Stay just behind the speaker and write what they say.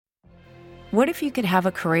What if you could have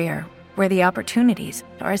a career where the opportunities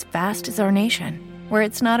are as vast as our nation, where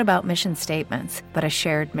it's not about mission statements, but a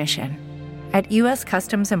shared mission? At U.S.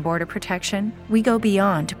 Customs and Border Protection, we go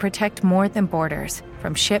beyond to protect more than borders.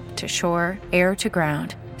 From ship to shore, air to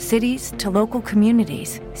ground, cities to local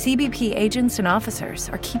communities, CBP agents and officers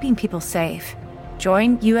are keeping people safe.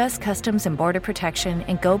 Join U.S. Customs and Border Protection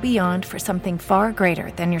and go beyond for something far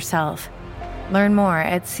greater than yourself. Learn more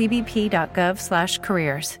at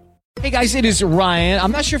cbp.gov/careers. Hey guys, it is Ryan.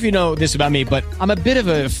 I'm not sure if you know this about me, but I'm a bit of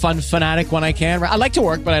a fun fanatic when I can. I like to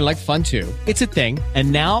work, but I like fun too. It's a thing. And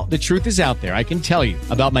now the truth is out there. I can tell you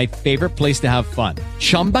about my favorite place to have fun.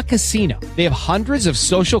 Chumba Casino. They have hundreds of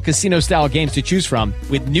social casino style games to choose from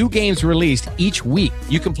with new games released each week.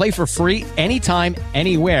 You can play for free anytime,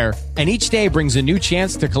 anywhere. And each day brings a new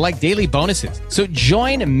chance to collect daily bonuses. So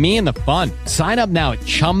join me in the fun. Sign up now at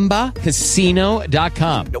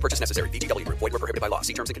ChumbaCasino.com. No purchase necessary. VGW. Void where prohibited by law.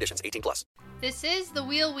 See terms and conditions. 18+. This is The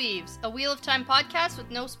Wheel Weaves, a Wheel of Time podcast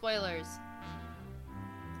with no spoilers.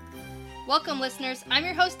 Welcome, listeners. I'm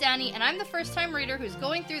your host, Danny, and I'm the first-time reader who's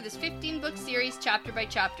going through this 15-book series chapter by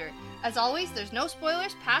chapter. As always, there's no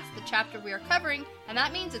spoilers past the chapter we are covering, and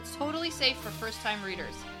that means it's totally safe for first-time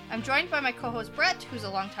readers. I'm joined by my co-host, Brett, who's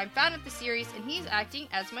a longtime fan of the series, and he's acting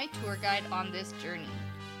as my tour guide on this journey.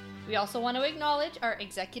 We also want to acknowledge our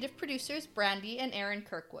executive producers, Brandy and Aaron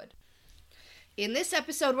Kirkwood. In this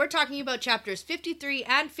episode, we're talking about chapters 53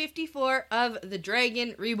 and 54 of The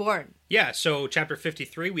Dragon Reborn. Yeah, so chapter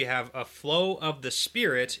 53, we have A Flow of the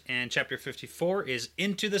Spirit, and chapter 54 is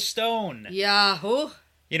Into the Stone. Yahoo!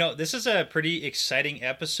 You know, this is a pretty exciting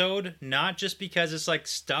episode, not just because it's like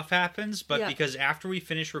stuff happens, but because after we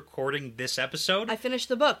finish recording this episode... I finished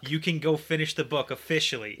the book. You can go finish the book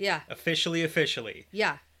officially. Yeah. Officially.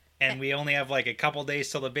 Yeah. And we only have like a couple days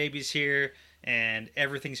till the baby's here, and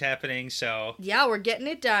everything's happening, so... Yeah, we're getting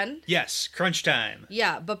it done. Yes, crunch time.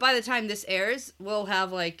 Yeah, but by the time this airs, we'll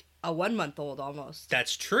have like a 1-month-old almost.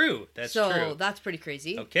 That's true. True. So that's pretty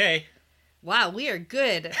crazy. Okay. Wow, we are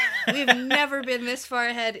good. We've never been this far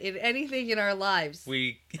ahead in anything in our lives.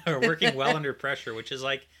 We are working well under pressure, which is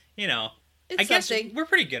like, you know... I guess we're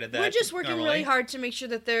pretty good at that. We're just working really hard to make sure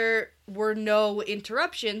that there were no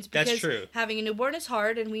interruptions. Because that's true. Having a newborn is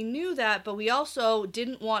hard, and we knew that, but we also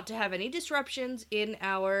didn't want to have any disruptions in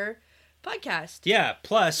our podcast. Yeah,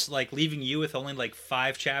 plus, like, leaving you with only, like,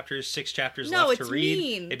 5 chapters, 6 chapters left to read.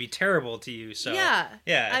 Mean. It'd be terrible to you, so... Yeah.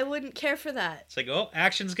 Yeah. I wouldn't care for that. It's like, oh,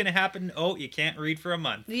 action's gonna happen. Oh, you can't read for a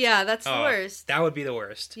month. Yeah, that's the worst. That would be the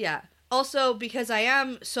worst. Yeah. Also, because I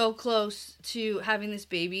am so close to having this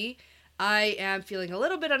baby... I am feeling a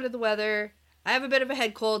little bit under the weather. I have a bit of a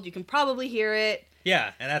head cold. You can probably hear it.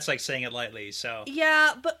 Yeah, and that's like saying it lightly, so...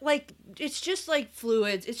 Yeah, but like, it's just like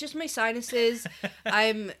fluids. It's just my sinuses.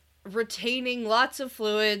 I'm retaining lots of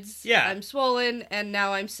fluids. Yeah. I'm swollen, and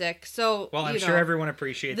now I'm sick. So, well, I'm sure everyone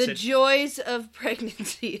appreciates it. The joys of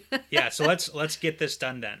pregnancy. Yeah, so let's get this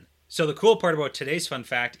done then. So the cool part about today's fun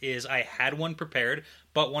fact is I had one prepared,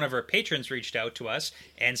 but one of our patrons reached out to us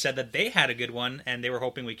and said that they had a good one and they were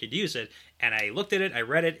hoping we could use it. And I looked at it, I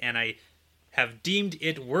read it, and I have deemed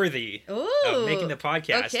it worthy of making the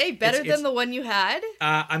podcast. Okay, better than the one you had?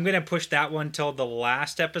 I'm going to push that one till the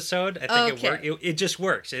last episode. I think it just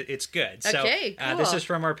works. It's good. Okay, so cool. This is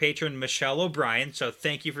from our patron, Michelle O'Brien, so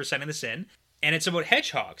thank you for sending this in. And it's about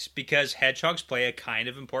hedgehogs, because hedgehogs play a kind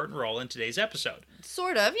of important role in today's episode.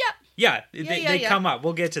 Sort of, yeah. Yeah, they come up.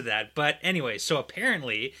 We'll get to that. But anyway, so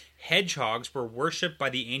apparently hedgehogs were worshipped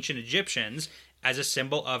by the ancient Egyptians as a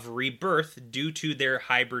symbol of rebirth due to their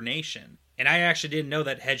hibernation. And I actually didn't know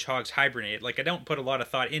that hedgehogs hibernate. Like, I don't put a lot of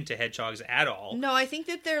thought into hedgehogs at all. No, I think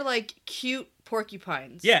that they're like cute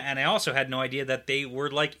porcupines. Yeah, and I also had no idea that they were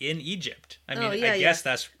like in Egypt. I mean, I guess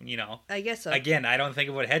that's, I guess so. Again, I don't think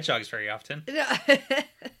about hedgehogs very often.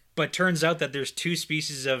 But turns out that there's 2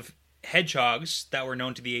 species of hedgehogs that were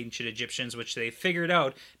known to the ancient Egyptians, which they figured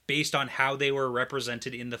out based on how they were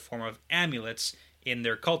represented in the form of amulets in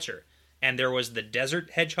their culture. And there was the desert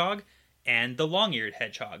hedgehog and the long-eared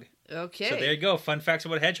hedgehog. Okay. So there you go. Fun facts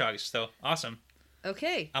about hedgehogs. So, awesome.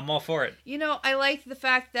 Okay. I'm all for it. I like the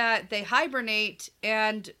fact that they hibernate,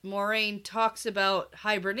 and Moraine talks about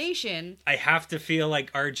hibernation. I have to feel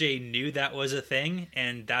like RJ knew that was a thing,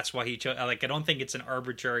 and that's why he chose... Like, I don't think it's an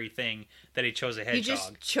arbitrary thing that he chose a hedgehog. He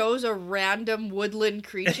just chose a random woodland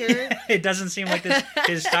creature. It doesn't seem like this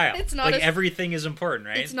his style. It's not everything is important,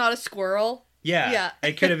 right? It's not a squirrel. Yeah.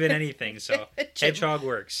 It could have been anything, so hedgehog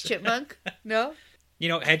works. Chipmunk? No?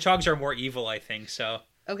 Hedgehogs are more evil, I think, so...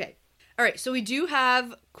 Okay. All right, so we do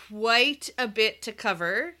have quite a bit to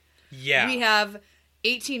cover. Yeah. We have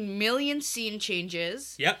 18 million scene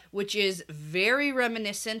changes. Yep. Which is very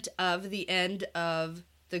reminiscent of the end of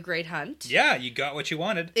The Great Hunt. Yeah, you got what you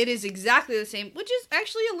wanted. It is exactly the same, which is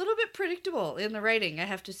actually a little bit predictable in the writing, I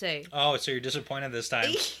have to say. Oh, so you're disappointed this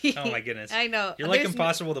time. Oh my goodness. I know. You're like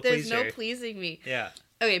impossible to please There's no here. pleasing me. Yeah.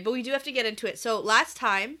 Okay, but we do have to get into it. So last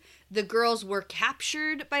time, the girls were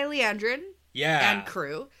captured by Leandrin and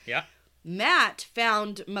crew. Yeah. Matt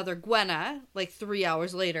found Mother Gwenna like 3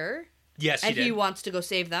 hours later. Yes, and he wants to go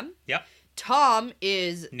save them. Yep. Tom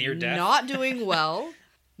is near death, not doing well.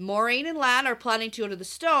 Moraine and Lan are planning to go to the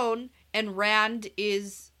stone, and Rand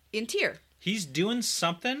is in Tyr. He's doing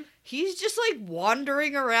something. He's just like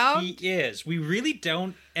wandering around. He is. We really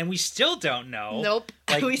don't, and we still don't know. Nope.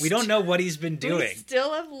 Like, we don't know what he's been doing. We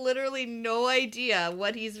still have literally no idea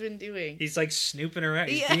what he's been doing. He's like snooping around.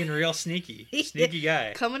 He's being real sneaky. Sneaky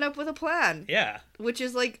guy. Coming up with a plan. Yeah. Which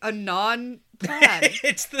is like a non-plan.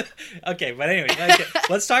 Okay, but anyway, okay,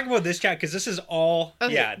 let's talk about this chapter, because this is all...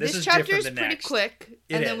 Okay, yeah, this is chapter different is than pretty next. quick,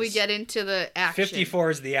 and then we get into the action.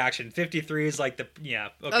 54 is the action. 53 is like the... Yeah,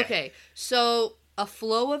 okay. Okay, so a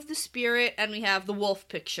flow of the spirit, and we have the wolf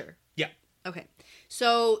picture. Yeah. Okay,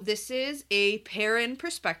 so this is a Perrin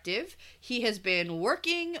perspective. He has been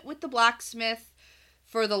working with the blacksmith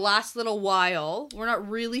for the last little while. We're not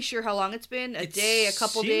really sure how long it's been. A day, a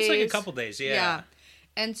couple days. Seems like a couple days, yeah.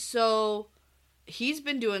 And so he's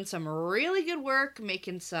been doing some really good work,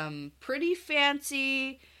 making some pretty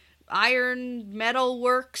fancy iron metal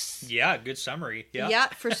works. Yeah, good summary. Yeah. Yeah,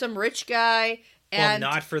 for some rich guy. And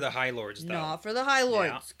well, not for the High Lords, though. Not for the High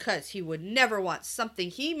Lords, because he would never want something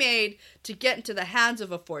he made to get into the hands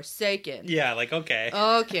of a Forsaken. Yeah, like, okay.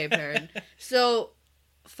 Okay, Perrin. So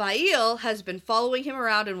Fael has been following him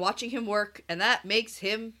around and watching him work, and that makes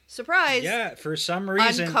him surprised. Yeah, for some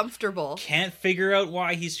reason. Uncomfortable. Can't figure out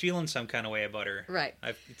why he's feeling some kind of way about her. Right.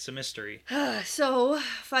 It's a mystery. So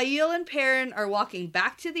Fael and Perrin are walking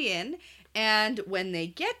back to the inn, and when they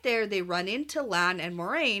get there, they run into Lan and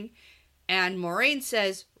Moraine, and Moraine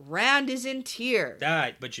says, Rand is in Tyr.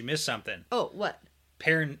 But you missed something. Oh, what?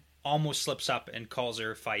 Perrin almost slips up and calls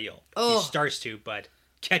her Fael. Oh. He starts to, but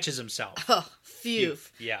catches himself. Oh, phew.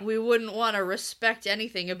 Yeah. We wouldn't want to respect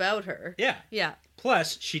anything about her. Yeah. Yeah.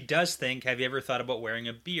 Plus, she does think, have you ever thought about wearing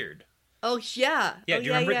a beard? Oh, yeah. Yeah, oh, do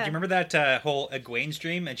you remember that whole Egwene's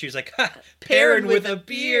dream? And she was like, ha, Perrin with a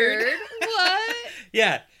beard. What?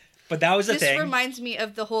 Yeah, but that was the thing. This reminds me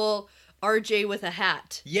of the whole RJ with a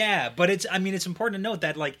hat. Yeah, but it's important to note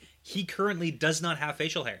that, like, he currently does not have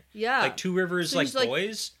facial hair. Yeah. Like, Two Rivers, so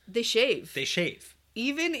boys. They shave.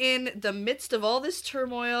 Even in the midst of all this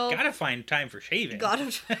turmoil. Gotta find time for shaving.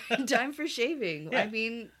 Gotta find time for shaving. Yeah. I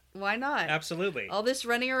mean, why not? Absolutely. All this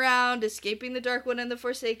running around, escaping the Dark One and the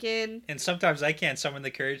Forsaken. And sometimes I can't summon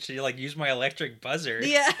the courage to, like, use my electric buzzer.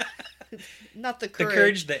 Yeah. Not the courage. The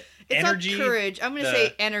courage, the energy. It's not courage. I'm going to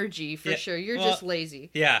say energy for sure. You're just lazy.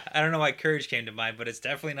 Yeah. I don't know why courage came to mind, but it's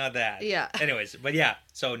definitely not that. Yeah. Anyways, but yeah.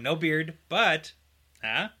 So no beard, but...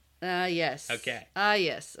 Huh? Yes. Okay.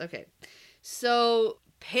 Yes. Okay. So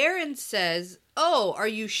Perrin says, oh, are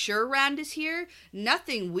you sure Rand is here?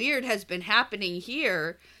 Nothing weird has been happening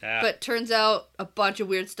here. But turns out a bunch of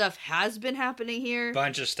weird stuff has been happening here.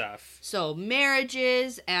 Bunch of stuff. So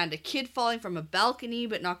marriages and a kid falling from a balcony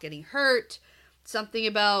but not getting hurt. Something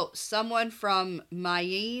about someone from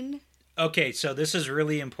Mayenne. Okay, so this is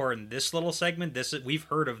really important. This little segment, we've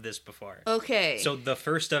heard of this before. Okay. So the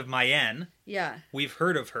first of Mayenne. Yeah. We've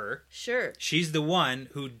heard of her. Sure. She's the one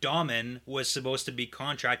who Daman was supposed to be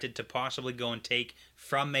contracted to possibly go and take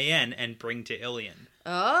from Mayenne and bring to Ilion.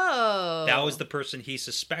 Oh. That was the person he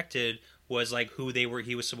suspected was like who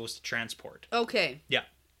he was supposed to transport. Okay. Yeah.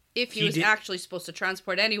 If he was actually supposed to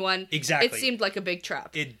transport anyone. Exactly. It seemed like a big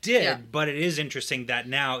trap. It did, but it is interesting that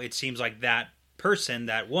now it seems like that person,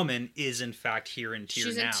 that woman, is in fact here in Tyr now.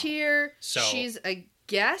 She's in Tyr. So she's a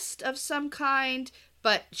guest of some kind,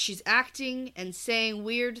 but she's acting and saying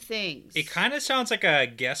weird things. It kind of sounds like a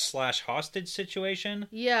guest/hostage situation.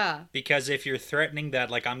 Yeah. Because if you're threatening that,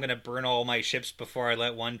 like, I'm going to burn all my ships before I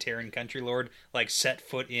let one Terran country lord, like, set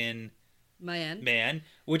foot in Mayenne,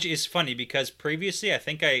 which is funny because previously I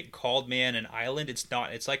think I called Mayenne an island. It's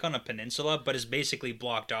not. It's like on a peninsula, but it's basically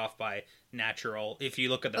blocked off by natural. If you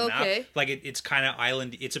look at the map, like it's kind of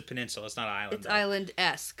island. It's a peninsula. It's not an island. It's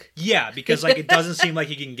island-esque. Yeah, because like it doesn't seem like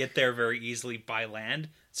you can get there very easily by land,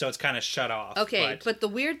 so it's kind of shut off. Okay, but the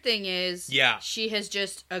weird thing is, she has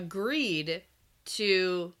just agreed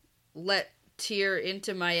to let Tyr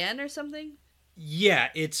into Mayenne or something. Yeah,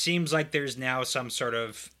 it seems like there's now some sort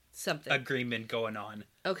of something. agreement going on.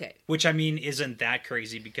 Okay. Which, I mean, isn't that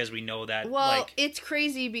crazy because we know that, Well, it's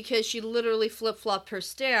crazy because she literally flip-flopped her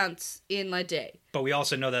stance in a day. But we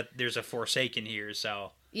also know that there's a Forsaken here,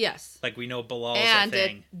 so... Yes. Like, we know Bilal's and a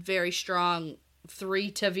thing. a very strong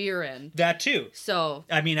 3 Taviran. That, too. So...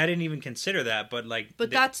 I mean, I didn't even consider that, but, like...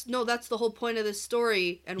 But that's the whole point of this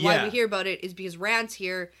story, and why we hear about it is because Rand's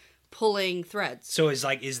here pulling threads. So is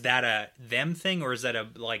that a them thing, or is that a,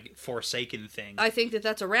 like, Forsaken thing? I think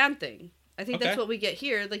that's a Rand thing. I think that's what we get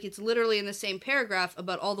here. Like, it's literally in the same paragraph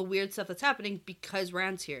about all the weird stuff that's happening because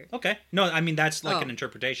Rand's here. Okay. No, I mean, that's, like, an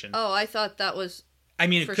interpretation. Oh, I thought that was... I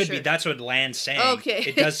mean, it could be. That's what Land's saying. Okay.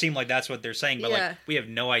 It does seem like that's what they're saying, but, like, we have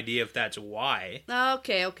no idea if that's why.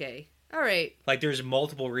 Okay. All right. Like, there's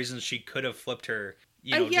multiple reasons she could have flipped her,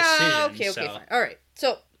 decision. Okay, fine. All right.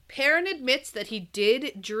 So, Perrin admits that he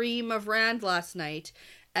did dream of Rand last night,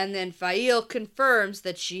 and then Fail confirms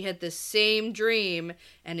that she had the same dream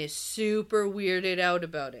and is super weirded out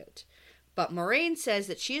about it. But Moraine says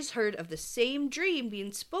that she has heard of the same dream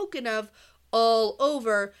being spoken of all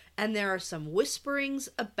over, and there are some whisperings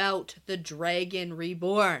about the Dragon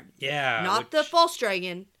Reborn. Yeah. Not the false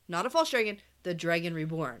dragon, the Dragon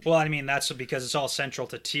Reborn. Well, I mean, that's because it's all central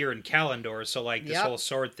to Tyr and Kalendor, so, like, this whole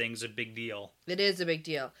sword thing's a big deal. It is a big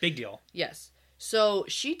deal. Big deal. Yes. So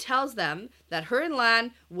she tells them that her and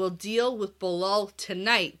Lan will deal with Bilal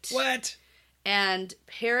tonight. What? And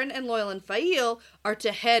Perrin and Loyal and Fail are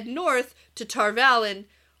to head north to Tar Valon,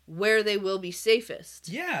 where they will be safest.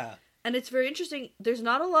 Yeah. And it's very interesting. There's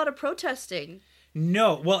not a lot of protesting.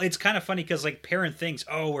 No. Well, it's kind of funny because, like, Perrin thinks,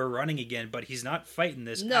 oh, we're running again, but he's not fighting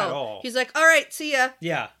this at all. He's like, all right, see ya.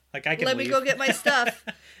 Yeah. Like, I can Let me go get my stuff.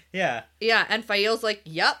 Yeah. Yeah, and Fael's like,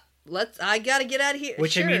 yep. I gotta get out of here.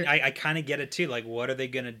 Which, sure. I mean, I kind of get it too. Like, what are they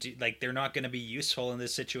gonna do? Like, they're not gonna be useful in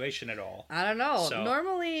this situation at all. I don't know. So.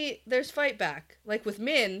 Normally, there's fight back. Like with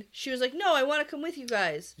Min, she was like, no, I want to come with you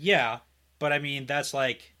guys. Yeah, but I mean, that's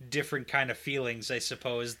like different kind of feelings, I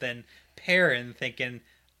suppose, than Perrin thinking,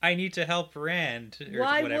 I need to help Rand. Or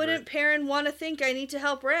Why whatever. wouldn't Perrin want to think I need to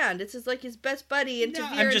help Rand? It's like his best buddy, and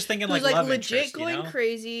Tavir, I'm just thinking who's like love legit interest, going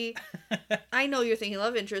crazy. I know you're thinking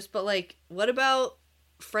love interest, but like, what about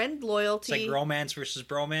friend loyalty? It's like romance versus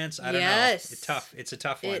bromance. I don't know. It's tough. It's a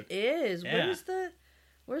tough one. It is. Yeah.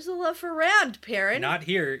 Where's the love for Rand, Perrin? Not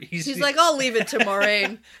here. He's like, I'll leave it to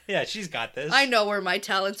Moraine. Yeah, she's got this. I know where my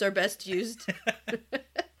talents are best used.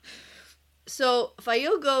 So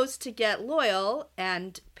Fael goes to get Loyal,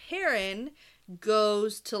 and Perrin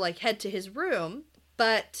goes to like head to his room,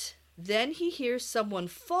 but then he hears someone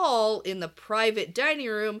fall in the private dining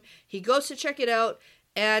room. He goes to check it out,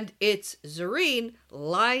 and it's Zareen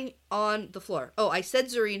lying on the floor. Oh, I said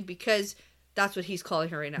Zareen because that's what he's calling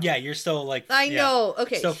her right now. Yeah, you're still like... I know.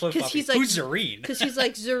 Okay. Still flip-flopping. He's like, who's Zareen? Because he's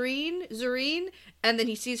like, Zareen, and then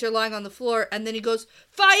he sees her lying on the floor, and then he goes,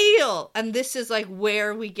 Fael! And this is like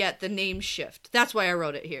where we get the name shift. That's why I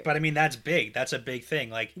wrote it here. But I mean, that's big. That's a big thing.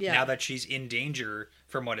 Like, Yeah. now that she's in danger,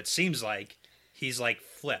 from what it seems like, he's like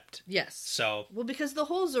flipped. Yes. So... Well, because the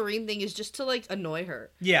whole Zareen thing is just to like annoy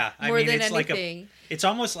her. Yeah, I More mean, than it's anything. like it's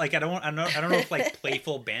almost like I don't know if like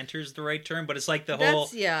playful banter is the right term, but it's like the whole,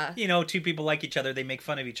 two people like each other, they make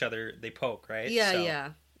fun of each other, they poke, right? Yeah, So, yeah.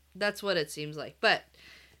 That's what it seems like. But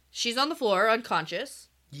she's on the floor, unconscious.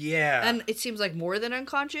 Yeah. And it seems like more than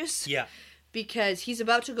unconscious. Yeah. Because he's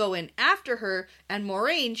about to go in after her, and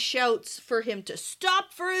Moraine shouts for him to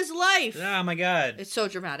stop for his life. Oh my god. It's so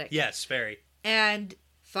dramatic. Yes, very. And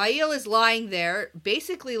Fael is lying there,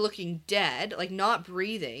 basically looking dead, like not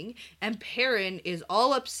breathing, and Perrin is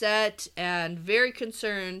all upset and very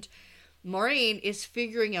concerned. Moraine is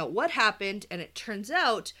figuring out what happened, and it turns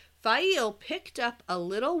out Fael picked up a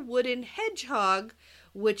little wooden hedgehog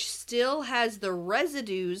which still has the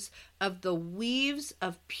residues of the weaves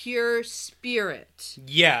of pure spirit.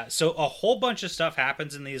 Yeah, so a whole bunch of stuff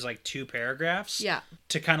happens in these like 2 paragraphs. Yeah.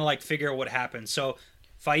 To kind of like figure out what happened. So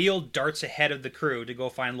Fael darts ahead of the crew to go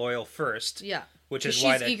find Loyal first. Yeah. Which is she's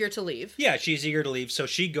why eager to leave. Yeah, she's eager to leave. So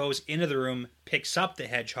she goes into the room, picks up the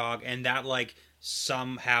hedgehog, and that like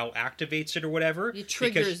somehow activates it or whatever. It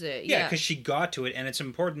triggers it. Yeah, because she got to it. And it's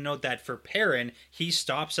important to note that for Perrin, he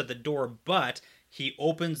stops at the door, but he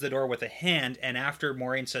opens the door with a hand, and after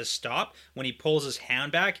Moraine says stop, when he pulls his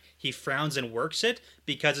hand back, he frowns and works it,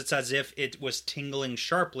 because it's as if it was tingling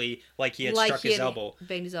sharply, like he had struck his elbow.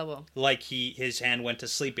 Banged his elbow. Like his hand went to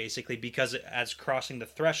sleep, basically, because as crossing the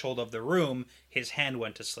threshold of the room, his hand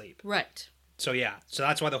went to sleep. Right. So yeah, so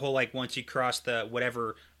that's why the whole, like, once you cross the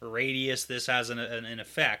whatever radius this has an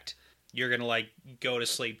effect, you're gonna, like, go to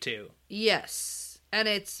sleep too. Yes. And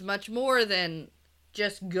it's much more than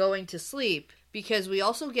just going to sleep, because we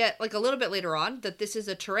also get, like, a little bit later on, that this is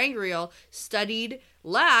a terangrial studied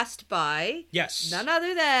last by none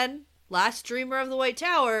other than last dreamer of the White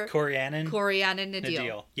Tower, Corianin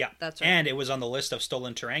Nadil. Yeah. That's right. And it was on the list of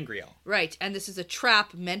stolen terangrial. Right, and this is a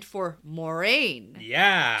trap meant for Moraine.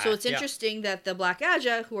 Yeah. So it's interesting that the Black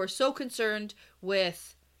Aja, who are so concerned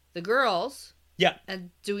with the girls and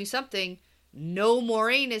doing something, know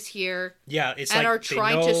Moraine is here it's and like are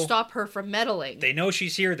trying to stop her from meddling. They know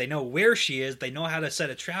she's here. They know where she is. They know how to set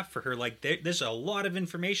a trap for her. Like, there's a lot of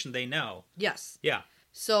information they know. Yes. Yeah.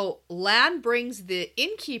 So Lan brings the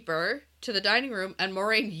innkeeper to the dining room, and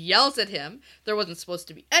Moraine yells at him. There wasn't supposed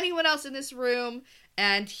to be anyone else in this room,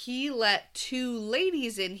 and he let 2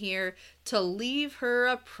 ladies in here to leave her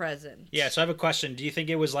a present. Yeah, so I have a question. Do you think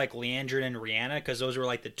it was like Leandrin and Rihanna? Because those were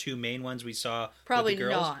like the 2 main ones we saw Probably with the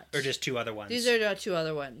girls? not. Or just 2 other ones? These are 2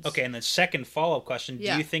 other ones. Okay, and the second follow-up question.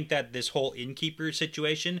 Yeah. Do you think that this whole innkeeper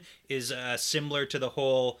situation is similar to the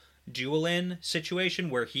whole Duelin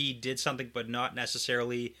situation, where he did something but not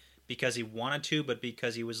necessarily because he wanted to, but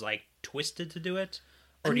because he was like twisted to do it?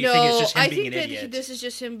 Or do you think it's just him being an idiot? I think that this is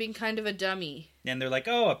just him being kind of a dummy. And they're like,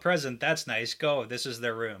 oh, a present, that's nice, go, this is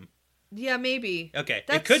their room. Yeah, maybe. Okay,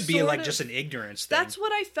 it could be like just an ignorance thing. That's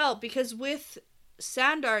what I felt, because with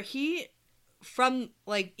Sandar, he, from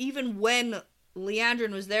like, even when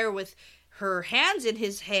Leandrin was there with her hands in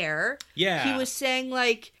his hair, he was saying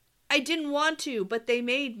like, I didn't want to, but they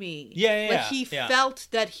made me. Like, he felt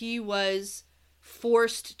that he was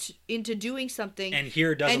forced into doing something. And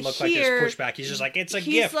here doesn't look like there's pushback. He's just like, it's a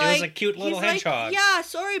gift. It was a cute little hedgehog. Like, yeah,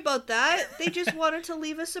 sorry about that. They just wanted to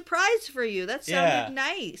leave a surprise for you. That sounded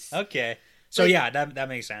nice. Okay. So like, that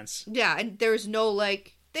makes sense. Yeah, and there's no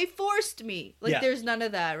like, they forced me. Like, there's none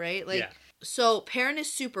of that, right? Like, so Perrin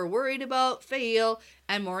is super worried about Fael,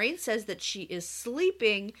 and Moraine says that she is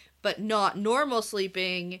sleeping, but not normal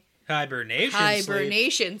sleeping.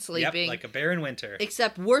 Hibernation sleeping. Yep, like a bear in winter.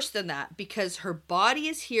 Except worse than that, because her body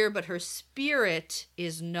is here, but her spirit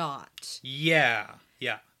is not. Yeah.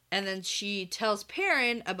 And then she tells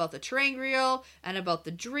Perrin about the terangrial and about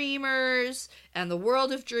the dreamers and the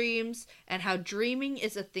world of dreams and how dreaming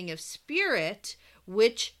is a thing of spirit,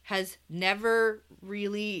 which has never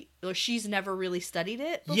really, or she's never really studied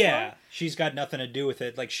it before. Yeah, she's got nothing to do with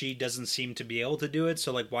it. Like, she doesn't seem to be able to do it,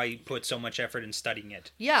 so like, why put so much effort in studying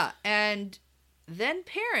it? Yeah, and then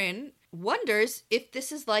Perrin wonders if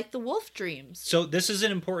this is like the wolf dreams. So this is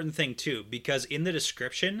an important thing too, because in the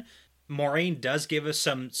description, Moraine does give us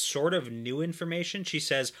some sort of new information. She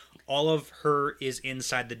says all of her is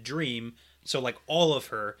inside the dream, so like all of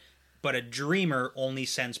her, but a dreamer only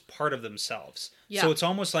sends part of themselves. Yeah. So it's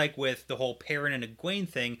almost like with the whole Perrin and Egwene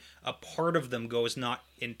thing, a part of them goes not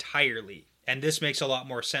entirely. And this makes a lot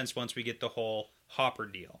more sense once we get the whole Hopper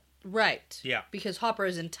deal. Right. Yeah. Because Hopper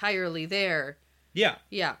is entirely there. Yeah.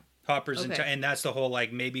 Yeah. Hopper's and that's the whole,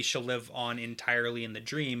 like, maybe she'll live on entirely in the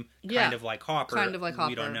dream, kind of like Hopper. Kind of like Hopper.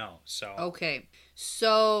 We don't know, so. Okay.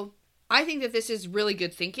 So, I think that this is really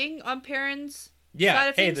good thinking on Perrin's side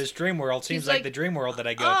of things. This dream world seems like the dream world that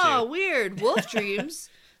I go to. Oh, weird. Wolf dreams.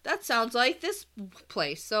 That sounds like this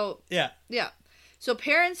place. So, yeah. So,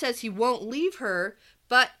 Perrin says he won't leave her,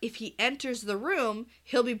 but if he enters the room,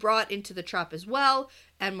 he'll be brought into the trap as well.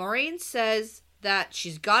 And Moraine says that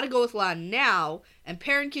she's got to go with Lan now, and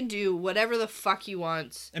Perrin can do whatever the fuck he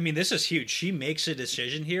wants. I mean, this is huge. She makes a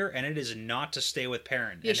decision here, and it is not to stay with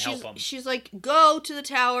Perrin and help him. She's like, go to the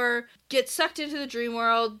tower, get sucked into the dream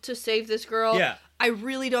world to save this girl. Yeah. I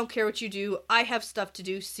really don't care what you do. I have stuff to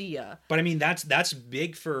do. See ya. But I mean, that's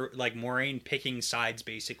big for like Moraine picking sides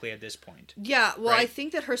basically at this point. Yeah, well, right? I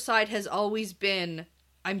think that her side has always been,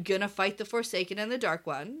 I'm gonna fight the Forsaken and the Dark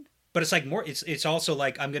One. But it's like more. It's also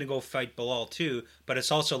like I'm gonna go fight Bilal too. But it's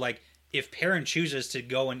also like if Perrin chooses to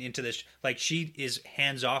go into this, like she is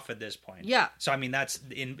hands off at this point. Yeah. So I mean that's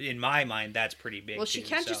in my mind that's pretty big. Well, she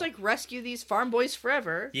can't just like rescue these farm boys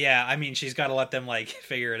forever. Yeah, I mean she's got to let them like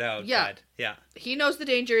figure it out. Yeah. But, yeah. He knows the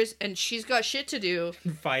dangers, and she's got shit to do.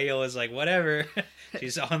 Fael is like whatever.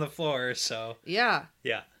 She's on the floor, so. Yeah.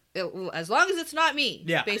 Yeah. As long as it's not me.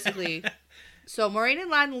 Yeah. Basically. So Moraine and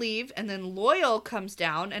Lan leave, and then Loyal comes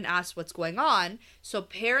down and asks what's going on. So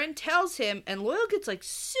Perrin tells him, and Loyal gets like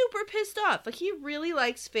super pissed off. Like he really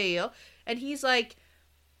likes Fael, and he's like,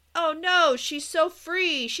 "Oh no, she's so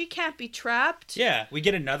free. She can't be trapped." Yeah, we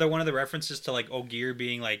get another one of the references to like Ogier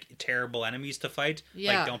being like terrible enemies to fight.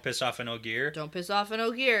 Yeah. Like don't piss off an Ogier. Don't piss off an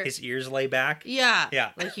Ogier. His ears lay back. Yeah.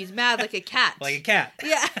 Yeah. Like he's mad like a cat. Like a cat.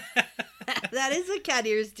 Yeah. That is what cat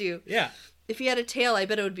ears do. Yeah. If he had a tail, I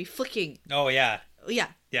bet it would be flicking. Oh, yeah. Yeah.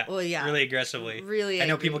 Yeah. Oh, yeah. Really aggressively. Really I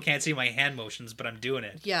know angry. people can't see my hand motions, but I'm doing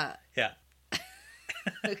it. Yeah. Yeah.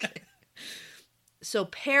 Okay. So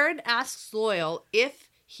Perrin asks Loyal if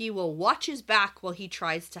he will watch his back while he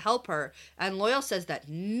tries to help her. And Loyal says that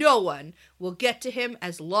no one will get to him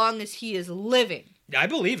as long as he is living. I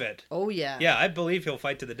believe it. Oh, yeah. Yeah, I believe he'll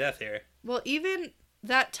fight to the death here. Well, even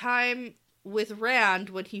that time with Rand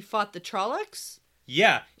when he fought the Trollocs.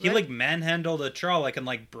 Yeah, he right? manhandled a Trolloc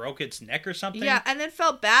and broke its neck or something. Yeah, and then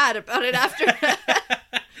felt bad about it after.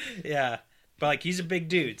 Yeah, but he's a big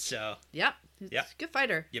dude, so. Yep. He's a good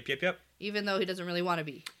fighter. Yep. Even though he doesn't really want to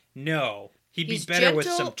be. No. He'd be He's better gentle, with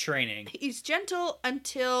some training. He's gentle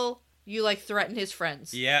until you threaten his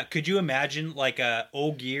friends. Yeah, could you imagine a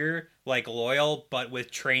Ogier Loyal, but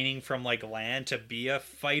with training from land to be a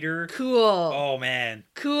fighter? Cool. Oh man.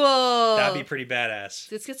 Cool. That'd be pretty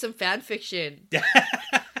badass. Let's get some fan fiction.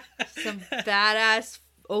 Some badass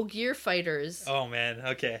Ogier fighters. Oh man,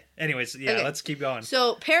 okay. Anyways, okay. Let's keep going.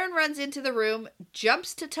 So Perrin runs into the room,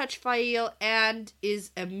 jumps to touch Fail, and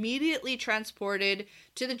is immediately transported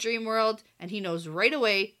to the dream world, and he knows right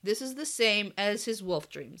away this is the same as his wolf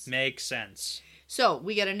dreams. Makes sense. So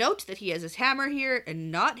we get a note that he has his hammer here and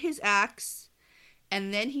not his axe,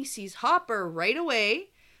 and then he sees Hopper right away,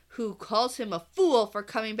 who calls him a fool for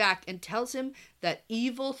coming back and tells him that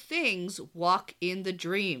evil things walk in the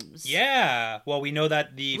dreams. Yeah. Well, we know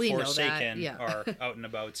that the We know Forsaken that, yeah. are out and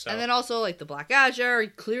about. So. And then also the Black Azure,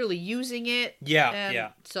 clearly using it. Yeah.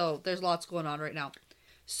 So there's lots going on right now.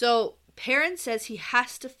 So Perrin says he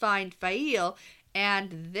has to find Fail,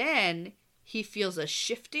 and then he feels a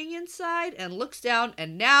shifting inside and looks down,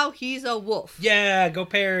 and now he's a wolf. Yeah, go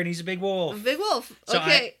Perrin. He's a big wolf. A big wolf. So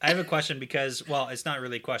Okay. I have a question because, it's not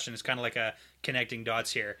really a question. It's kind of like a connecting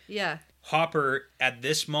dots here. Yeah. Hopper, at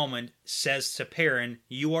this moment, says to Perrin,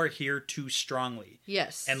 "You are here too strongly."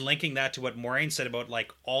 Yes. And linking that to what Moiraine said about,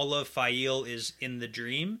 all of Fail is in the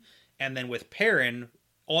dream. And then with Perrin,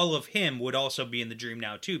 all of him would also be in the dream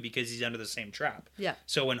now, too, because he's under the same trap. Yeah.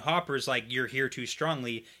 So when Hopper's "you're here too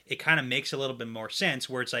strongly," it kind of makes a little bit more sense,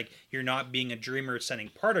 where it's you're not being a dreamer sending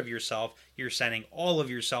part of yourself, you're sending all of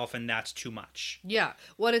yourself, and that's too much. Yeah.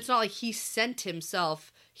 Well, it's not like he sent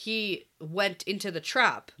himself. He went into the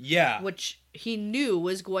trap. Yeah. Which he knew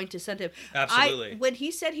was going to send him. Absolutely. When he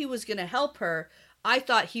said he was going to help her, I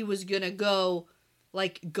thought he was going to go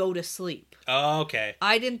to sleep. Oh, okay.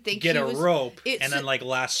 I didn't think Get he a was... rope and then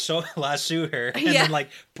lasso her and then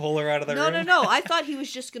pull her out of the room. No. I thought he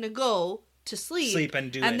was just going to go to sleep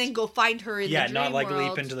and do it. and then go find her in the dream not world.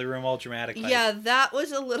 leap into the room all dramatically. Yeah, that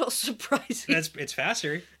was a little surprising. It's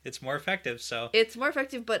faster. It's more effective, so. It's more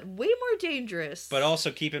effective, but way more dangerous. But also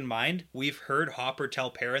keep in mind, we've heard Hopper tell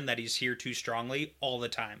Perrin that he's here too strongly all the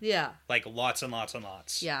time. Yeah. Lots and lots and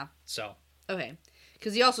lots. Yeah. So. Okay.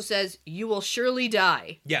 Because he also says, "You will surely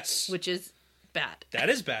die." Yes. Which is bad. That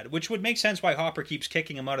is bad, which would make sense why Hopper keeps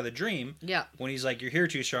kicking him out of the dream. Yeah. When he's "You're here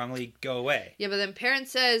too strongly, go away." Yeah, but then Perrin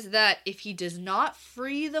says that if he does not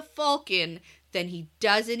free the Falcon, then he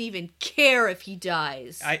doesn't even care if he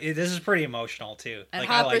dies. This is pretty emotional, too. And I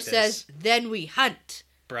Hopper like this. says, "Then we hunt."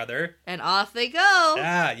 Brother. And off they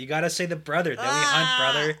go. You gotta say the brother. Then we hunt,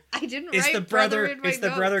 brother. I didn't It's write the brother. in my It's the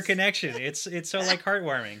notes. brother connection. It's so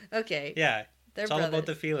heartwarming. Okay. Yeah. They're it's all about brothers.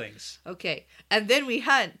 the feelings. Okay. And then we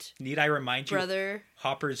hunt. Need I remind you? Brother.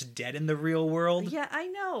 Hopper's dead in the real world. Yeah, I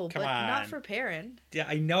know, Come but on. not for Perrin. Yeah,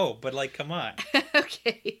 I know, but come on.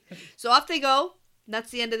 Okay. So off they go.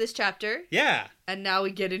 That's the end of this chapter. Yeah. And now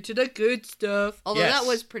we get into the good stuff. Although Yes. that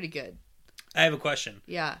was pretty good. I have a question.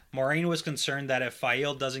 Yeah. Moiraine was concerned that if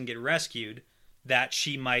Fael doesn't get rescued, that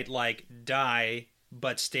she might die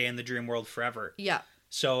but stay in the dream world forever. Yeah.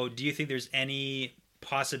 So do you think there's any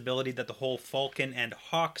possibility that the whole Falcon and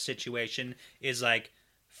Hawk situation is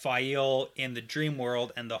Fael in the dream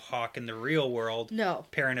world and the Hawk in the real world? No.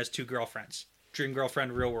 Perrin has two girlfriends. Dream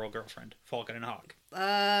girlfriend, real world girlfriend. Falcon and Hawk.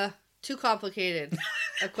 Too complicated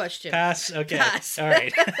a question. Pass. Okay. Pass. All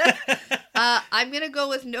right. I'm going to go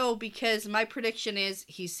with no because my prediction is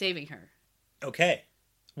he's saving her. Okay.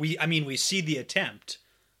 We see the attempt.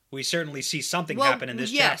 We certainly see something happen in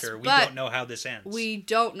this chapter. We don't know how this ends. We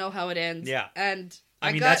don't know how it ends. Yeah. And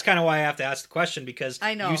that's kind of why I have to ask the question, because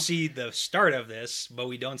I know. You see the start of this, but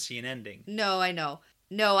we don't see an ending. No, I know.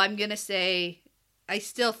 No, I'm going to say I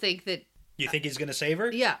still think that... You think he's going to save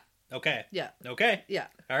her? Yeah. Okay. Yeah. Okay. Yeah.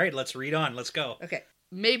 All right, let's read on. Let's go. Okay.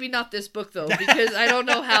 Maybe not this book, though, because I don't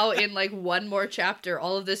know how in one more chapter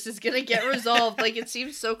all of this is going to get resolved. It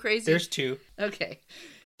seems so crazy. There's two. Okay.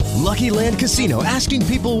 Lucky Land Casino, asking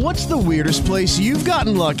people, what's the weirdest place you've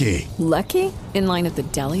gotten lucky? Lucky? In line at the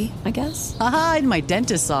deli, I guess? Aha, in my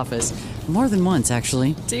dentist's office. More than once,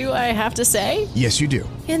 actually. Do I have to say? Yes, you do.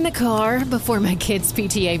 In the car before my kids'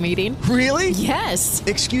 PTA meeting. Really? Yes.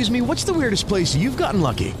 Excuse me, what's the weirdest place you've gotten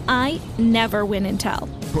lucky? I never win and tell.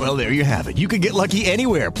 Well, there you have it. You can get lucky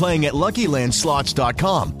anywhere, playing at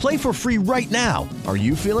LuckyLandSlots.com. Play for free right now. Are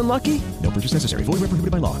you feeling lucky? No purchase necessary. Void where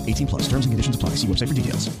prohibited by law. 18 plus. Terms and conditions apply. See website for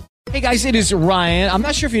details. Hey guys, it is Ryan. I'm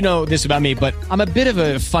not sure if you know this about me, but I'm a bit of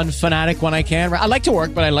a fun fanatic when I can. I like to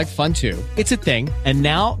work, but I like fun too. It's a thing. And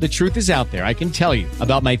now the truth is out there. I can tell you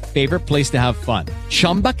about my favorite place to have fun.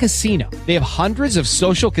 Chumba Casino. They have hundreds of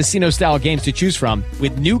social casino style games to choose from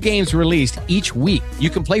with new games released each week.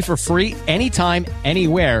 You can play for free anytime,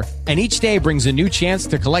 anywhere. And each day brings a new chance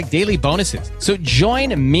to collect daily bonuses. So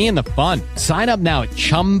join me in the fun. Sign up now at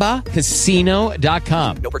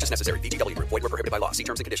ChumbaCasino.com. No purchase necessary. VGW Group. Void where prohibited by law. See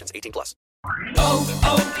terms and conditions. 18 plus.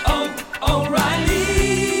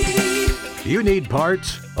 O'Reilly. You need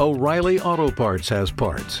parts? O'Reilly Auto Parts has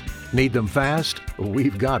parts. Need them fast?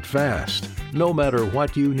 We've got fast. No matter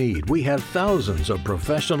what you need, we have thousands of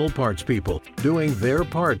professional parts people doing their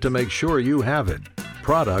part to make sure you have it.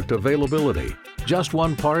 Product availability. Just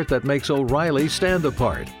one part that makes O'Reilly stand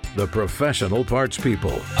apart. The professional parts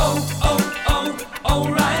people.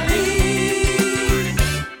 O'Reilly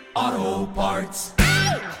Auto Parts.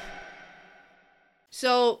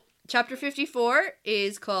 So, chapter 54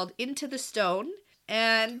 is called Into the Stone,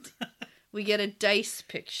 and we get a dice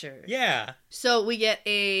picture. Yeah. So, we get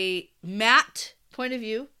a Matt point of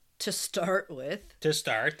view to start with. To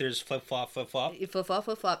start, there's flip-flop.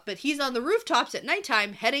 Flip-flop. But he's on the rooftops at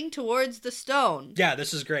nighttime heading towards the stone. Yeah,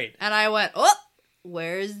 this is great. And I went, oh,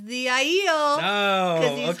 where's the Aiel? Oh,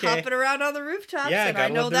 because he's okay. hopping around on the rooftops, Yeah, and I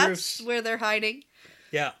know the that's roofs. where they're hiding.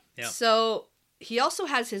 Yeah. So he also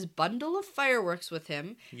has his bundle of fireworks with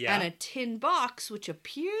him, Yeah. and a tin box which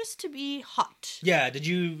appears to be hot. Yeah, did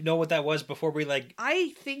you know what that was before we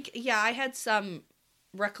I think, I had some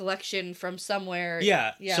recollection from somewhere.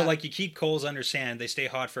 Yeah. So you keep coals under sand, they stay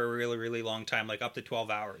hot for a really, really long time, like up to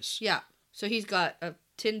 12 hours. Yeah. So he's got a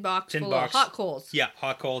tin box full of hot coals. Yeah,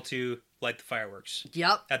 hot coal to light the fireworks.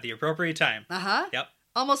 Yep. At the appropriate time. Uh-huh. Yep.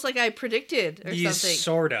 Almost like I predicted or something.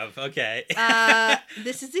 Sort of. Okay.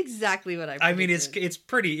 This is exactly what I predicted. I mean, it's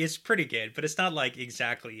pretty good, but it's not like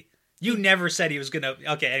exactly. You never said he was gonna.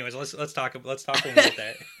 Okay. Anyways, let's talk when we get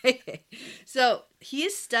there. So he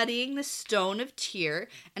is studying the stone of Tyr,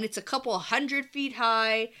 and it's a couple 100 feet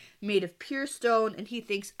high, made of pure stone, and he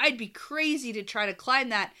thinks I'd be crazy to try to climb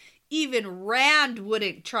that. Even Rand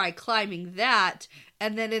wouldn't try climbing that.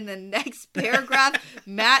 And then in the next paragraph,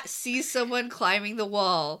 Matt sees someone climbing the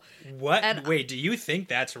wall. What? And wait, do you think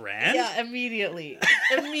that's Rand? Yeah, immediately.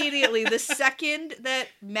 The second that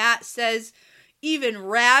Matt says, even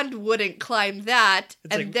Rand wouldn't climb that,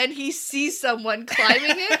 then he sees someone climbing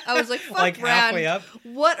it, I was like, fuck like Rand. halfway up?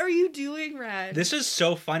 What are you doing, Rand? This is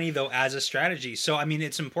so funny, though, as a strategy. So, I mean,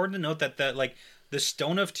 it's important to note that the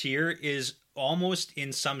Stone of Tyr is almost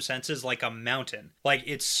in some senses like a mountain. Like,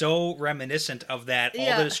 it's so reminiscent of that,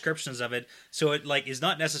 all the descriptions of it. So it is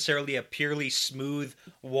not necessarily a purely smooth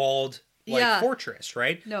walled fortress,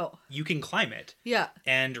 right? No. You can climb it. Yeah.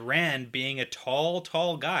 And Rand, being a tall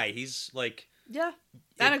guy, he's and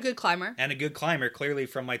a good climber. And a good climber, clearly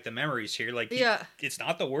from the memories here. It's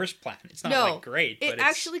not the worst plan. It's not great. It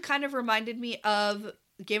actually kind of reminded me of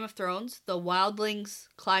Game of Thrones, the wildlings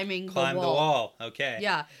climbing the wall. Okay.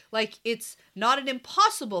 Yeah. It's not an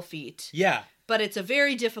impossible feat. Yeah. But it's a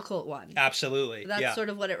very difficult one. Absolutely. That's sort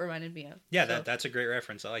of what it reminded me of. Yeah, so. That's a great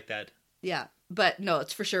reference. I like that. Yeah. But no,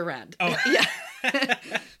 it's for sure Rand. Oh. Yeah.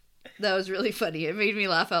 That was really funny. It made me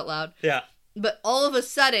laugh out loud. Yeah. But all of a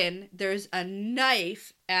sudden, there's a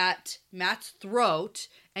knife at Matt's throat,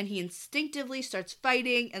 and he instinctively starts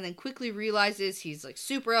fighting, and then quickly realizes he's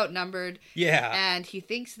super outnumbered. Yeah. And he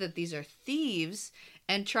thinks that these are thieves,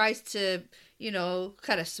 and tries to,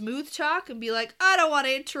 kind of smooth talk and be like, I don't want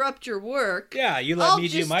to interrupt your work. Yeah, you let me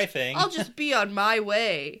do my thing. I'll just be on my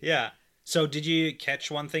way. Yeah. So did you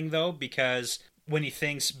catch one thing, though? Because when he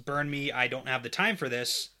thinks, burn me, I don't have the time for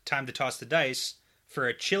this, time to toss the dice, for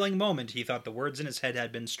a chilling moment, he thought the words in his head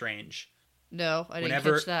had been strange. No, I didn't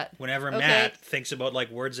catch that. Whenever Matt thinks about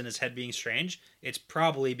words in his head being strange, it's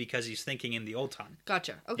probably because he's thinking in the old tongue.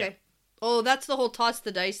 Gotcha. Okay. Yeah. Oh, that's the whole toss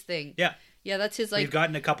the dice thing. Yeah. Yeah, that's his We've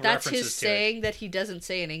gotten a couple references to it. That's his saying that he doesn't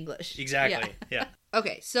say in English. Exactly. Yeah.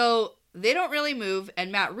 Okay, so they don't really move, and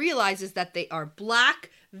Matt realizes that they are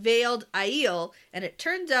black veiled Aiel, and it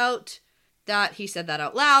turns out that he said that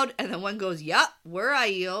out loud, and then one goes, yup, we're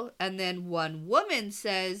Aiel, and then one woman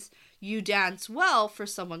says, you dance well for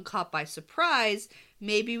someone caught by surprise.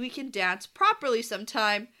 Maybe we can dance properly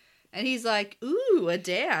sometime. And he's like, ooh, a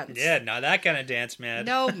dance. Yeah, not that kind of dance, man.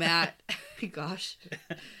 No, Matt. Gosh.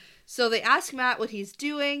 So they ask Matt what he's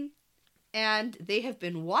doing, and they have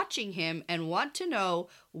been watching him and want to know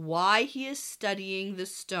why he is studying the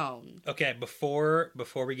stone. Okay, before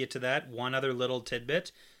we get to that, one other little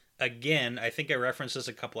tidbit. Again, I think I referenced this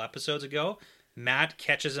a couple episodes ago. Matt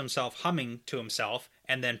catches himself humming to himself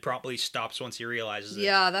and then promptly stops once he realizes it.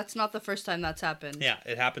 Yeah, that's not the first time that's happened. Yeah,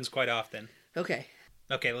 it happens quite often. Okay.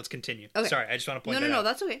 Okay, let's continue. Okay. Sorry, I just want to point that out. No,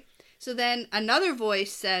 that's okay. So then another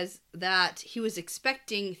voice says that he was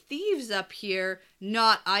expecting thieves up here,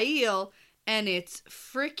 not Aiel, and it's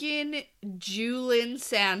frickin' Julin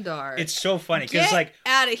Sandar. It's so funny because it's like,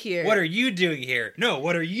 out of here. What are you doing here? No,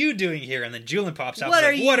 what are you doing here? And then Julin pops out. What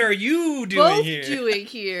and what are you doing here? doing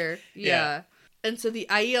here? Yeah. And so the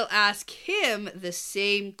Aiel ask him the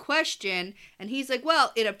same question, and he's like,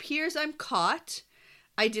 well, it appears I'm caught.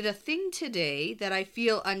 I did a thing today that I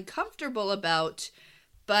feel uncomfortable about,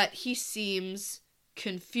 but he seems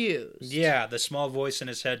confused. Yeah, the small voice in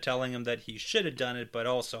his head telling him that he should have done it, but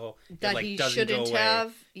also that it, like, he doesn't shouldn't go away.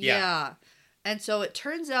 have. Yeah. And so it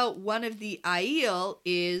turns out one of the Aiel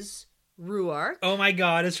is Ruark. Oh my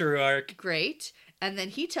god, it's Ruark. Great. And then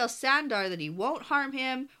he tells Sandar that he won't harm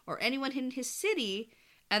him or anyone in his city.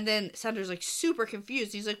 And then Sandar's like super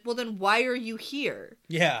confused. He's like, well, then why are you here?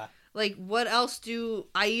 Yeah. Like, what else do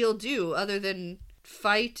Aiel do other than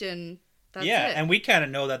fight and that's it? And we kind of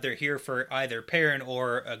know that they're here for either Perrin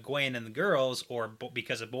or Egwene and the girls, or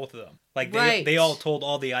because of both of them. Like, they all told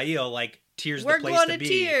all the Aiel, like, Tyr's the place to be. We're going to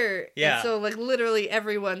Tyr! Yeah. And so, like, literally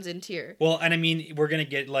everyone's in Tyr. Well, and I mean, we're going to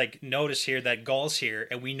get, like, notice here that Gaul's here,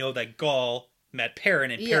 and we know that Gaul met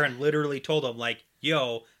Perrin, and Perrin literally told him, like,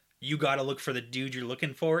 yo, you got to look for the dude you're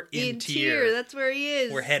looking for in Tyr. That's where he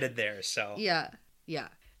is. We're headed there, so. Yeah.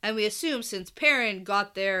 And we assume since Perrin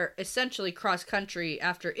got there essentially cross-country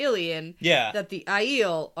after Ilion, that the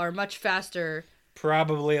Aiel are much faster.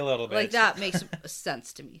 Probably a little bit. Like, that makes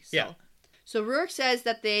sense to me. So. Yeah. So Ruark says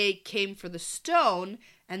that they came for the stone,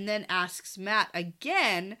 and then asks Matt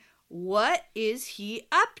again, what is he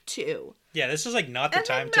up to? Yeah, this is, like, not the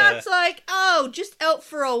time to... And Matt's like, oh, just out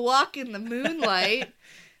for a walk in the moonlight.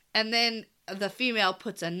 And then the female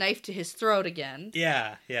puts a knife to his throat again.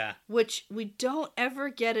 Yeah. Which we don't ever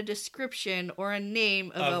get a description or a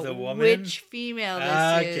name about the woman? which female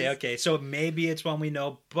this is. Okay. So maybe it's one we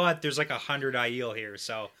know, but there's like 100 Aiel here,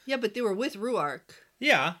 so. Yeah, but they were with Ruark.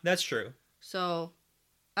 Yeah, that's true. So,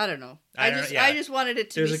 I don't know. I just wanted it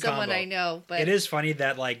to be someone combo. I know. But it is funny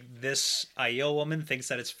that, like, this Aiel woman thinks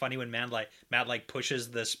that it's funny when Matt pushes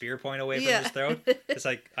the spear point away from his throat. It's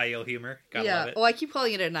like Aiel humor. Gotta love it. Oh, I keep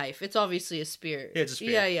calling it a knife. It's obviously a spear. Yeah, it's a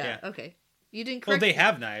spear. Yeah. Okay. You didn't correct Well, they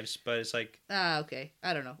have knives, but it's like... okay.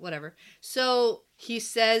 I don't know. Whatever. So, he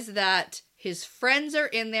says that his friends are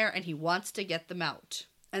in there and he wants to get them out.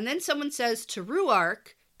 And then someone says to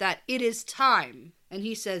Ruark that it is time. And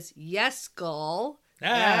he says, yes, Gaul.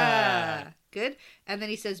 Good. And then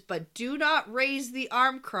he says, but do not raise the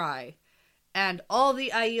arm cry. And all the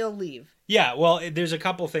Aiel leave. Yeah, well, there's a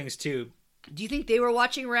couple things, too. Do you think they were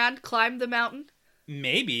watching Rand climb the mountain?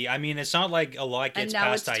 Maybe. I mean, it's not like a lot gets And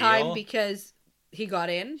past Aiel. now it's time because he got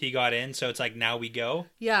in? He got in, so it's like, now we go?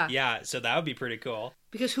 Yeah. Yeah, so that would be pretty cool.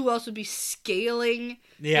 Because who else would be scaling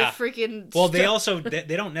the freaking... Well, they also,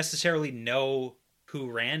 they don't necessarily know who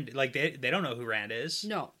Rand... Like, they don't know who Rand is.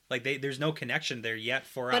 No. Like, there's no connection there yet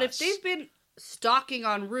for us. But if they've been stalking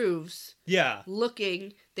on roofs... Yeah.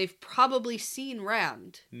 Looking, they've probably seen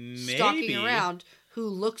Rand. Maybe. Stalking around, who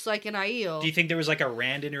looks like an Aiel. Do you think there was, like, a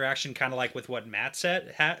Rand interaction kind of like with what Matt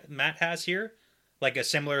has here? Like, a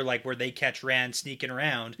similar, like, where they catch Rand sneaking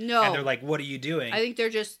around. No. And they're like, what are you doing? I think they're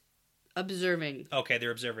just observing. Okay,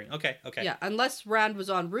 they're observing. Okay. Yeah, unless Rand was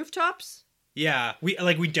on rooftops... Yeah, we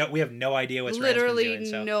have no idea what's literally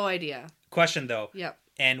Rand's been doing, so. No idea. Question though. Yep.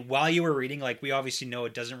 And while you were reading, like, we obviously know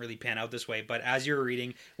it doesn't really pan out this way, but as you were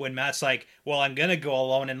reading, when Matt's like, well, I'm gonna go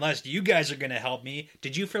alone unless you guys are gonna help me,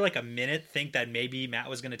 did you for like a minute think that maybe Matt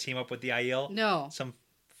was gonna team up with the Aiel? No. Some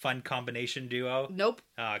fun combination duo? Nope.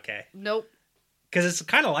 Oh, okay. Nope. Because it's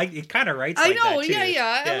kind of like, it kind of writes I like know, that too.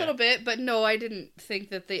 yeah, a little bit, but no, I didn't think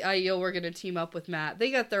that the Aiel were gonna team up with Matt.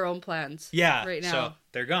 They got their own plans. Yeah. Right now. So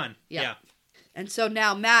they're gone. Yeah. And so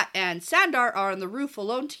now Matt and Sandar are on the roof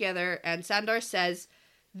alone together, and Sandar says,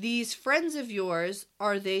 these friends of yours,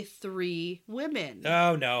 are they 3 women?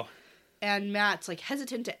 Oh, no. And Matt's like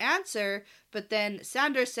hesitant to answer, but then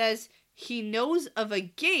Sandar says he knows of a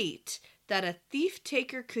gate that a thief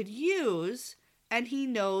taker could use, and he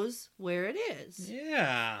knows where it is.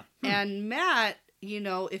 Yeah. And Matt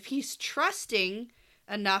if he's trusting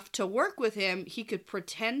enough to work with him, he could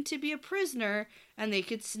pretend to be a prisoner and they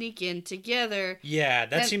could sneak in together. Yeah,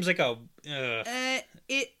 that seems like a...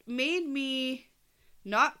 It made me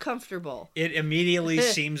not comfortable. It immediately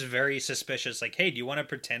seems very suspicious. Like, hey, do you want to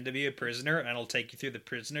pretend to be a prisoner and I'll take you through the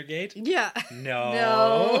prisoner gate? Yeah.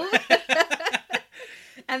 No.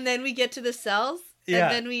 And then we get to the cells. Yeah.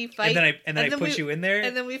 And then we fight. And then I put you in there.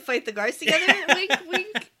 And then we fight the guards together. Wink,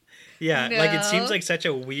 wink. Yeah, No. like it seems like such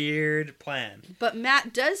a weird plan. But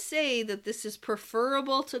Matt does say that this is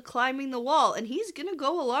preferable to climbing the wall, and he's going to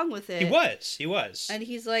go along with it. He was. And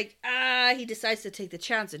he's like, he decides to take the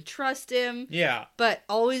chance and trust him. Yeah. But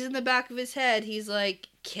always in the back of his head, he's like,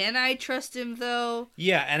 can I trust him though?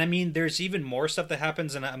 Yeah, and I mean, there's even more stuff that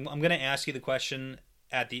happens, and I'm going to ask you the question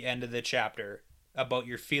at the end of the chapter about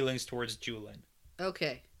your feelings towards Julin.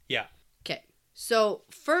 Okay. Yeah. Okay. So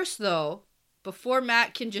first though, before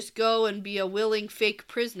Matt can just go and be a willing fake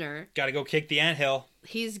prisoner, Gotta go kick the anthill.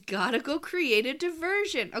 he's gotta go create a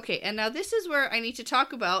diversion. Okay, and now this is where I need to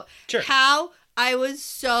talk about Sure. how I was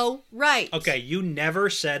so right. Okay, you never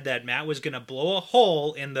said that Matt was gonna blow a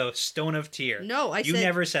hole in the Stone of Tyr. No, You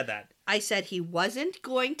never said that. I said he wasn't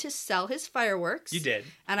going to sell his fireworks. You did.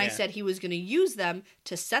 And I Yeah. said he was going to use them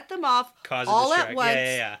to set them off Cause a all at distract- once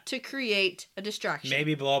yeah. to create a distraction.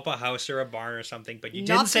 Maybe blow up a house or a barn or something, but you Not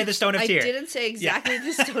didn't say the Stone of Tyr. I didn't say exactly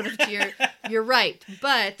the Stone of Tyr. You're right.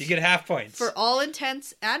 But You get half points. for all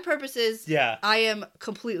intents and purposes, Yeah. I am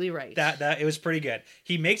completely right. That it was pretty good.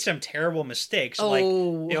 He makes some terrible mistakes.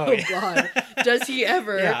 Oh God. Does he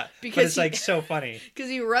ever? Yeah, Because but it's like so funny. Because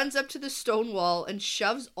he runs up to the stone wall and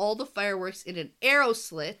shoves all the fireworks in an arrow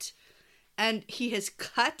slit, and he has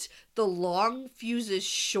cut the long fuses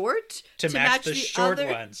short To match the short other,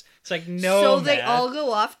 ones. It's like, no, so they man. all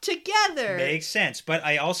go off together. Makes sense. But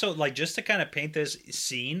I also, like, just to kind of paint this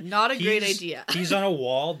scene. Not a great idea. He's on a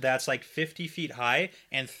wall that's like 50 feet high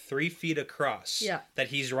and 3 feet across. Yeah. That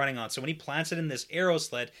he's running on. So when he plants it in this arrow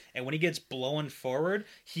slit, and when he gets blown forward,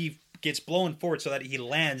 he gets blown forward so that he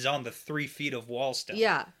lands on the 3 feet of wall still.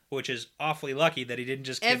 Yeah. Which is awfully lucky that he didn't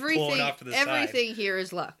just get blown off to the side. Everything here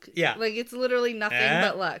is luck. Yeah. Like, it's literally nothing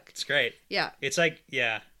but luck. It's great. Yeah. It's like,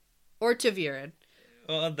 yeah. Or Taviran.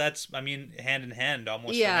 Well, that's, I mean, hand in hand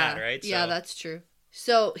almost Yeah. for that, right? Yeah, that's true.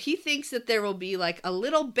 So he thinks that there will be like a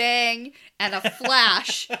little bang and a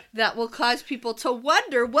flash that will cause people to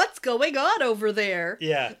wonder what's going on over there.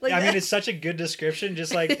 Yeah. Like I mean, that- it's such a good description,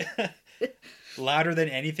 just like louder than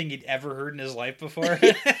anything he'd ever heard in his life before.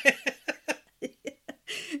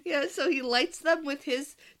 Yeah, so he lights them with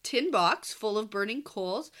his tin box full of burning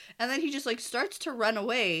coals, and then he just like starts to run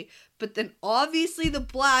away. But then obviously the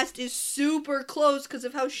blast is super close because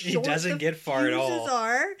of how short doesn't the get far at all. fuses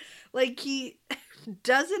are. Like, he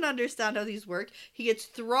doesn't understand how these work. He gets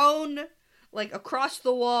thrown like across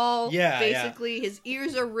the wall. Yeah, basically his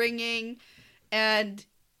ears are ringing, and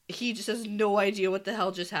he just has no idea what the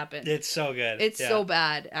hell just happened. It's so good. It's so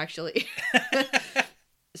bad, actually.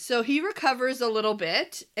 So he recovers a little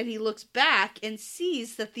bit, and he looks back and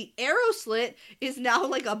sees that the arrow slit is now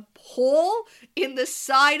like a hole in the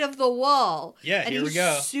side of the wall. Yeah, and here we he's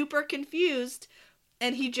go. super confused,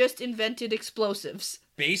 and he just invented explosives.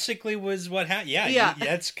 Basically was what happened. Yeah, Yeah.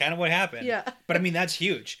 that's kind of what happened. Yeah. But I mean, that's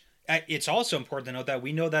huge. It's also important to note that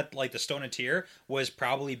we know that like the Stone of Tyr was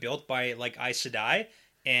probably built by like Aes Sedai,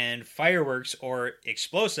 and fireworks or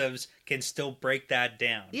explosives can still break that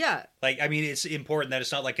down. Yeah. Like, I mean, it's important that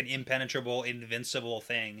it's not like an impenetrable, invincible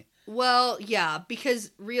thing. Well, yeah,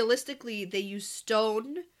 because realistically, they use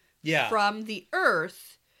stone Yeah. from the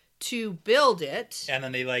earth to build it. And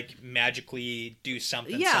then they like magically do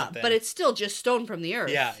something. Yeah, something. but it's still just stone from the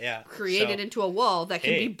earth. Yeah, yeah. Created So- into a wall that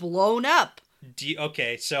can Hey. be blown up.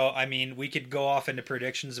 Okay, so I mean, we could go off into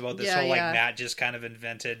predictions about this Yeah, whole like yeah. Matt just kind of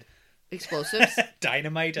invented Explosives.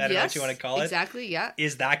 dynamite. I don't know what you want to call it. Exactly, yeah.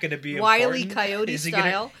 Is that going to be Wile E. important? Coyote is he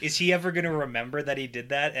style. Is he ever going to remember that he did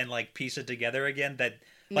that and like piece it together again? That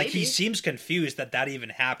like he Maybe. seems confused that even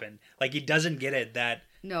happened. Like he doesn't get it that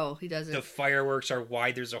No, he doesn't. the fireworks are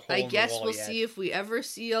why there's a hole I in guess the wall we'll yet. see if we ever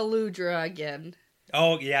see Aludra again.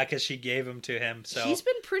 Oh yeah, because she gave them to him. So He's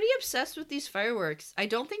been pretty obsessed with these fireworks. I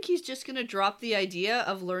don't think he's just gonna drop the idea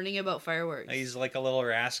of learning about fireworks. he's like a little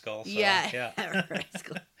rascal. So, yeah.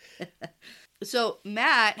 Rascal. So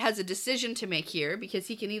Matt has a decision to make here because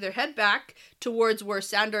he can either head back towards where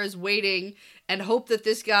Sandar is waiting and hope that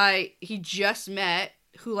this guy he just met,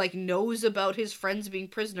 who like knows about his friends being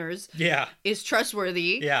prisoners, Yeah. is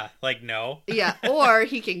trustworthy. Yeah. Like no. Yeah, or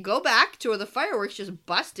he can go back to where the fireworks just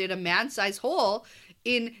busted a man-sized hole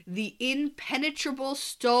in the impenetrable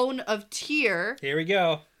stone of Tyr. Here we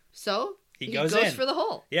go. So He goes in. for the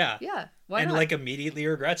hole. Yeah. Yeah. Why and not? like immediately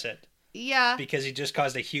regrets it. Yeah. Because he just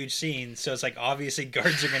caused a huge scene, so it's like obviously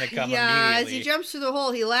guards are going to come yeah, immediately. as he jumps through the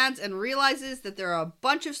hole, he lands and realizes that there are a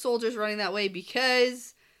bunch of soldiers running that way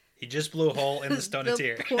because He just blew a hole in the stone of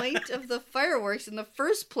tear. The point of the fireworks in the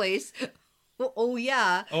first place, oh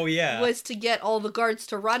yeah, was to get all the guards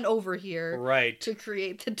to run over here, right, to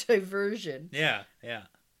create the diversion. Yeah.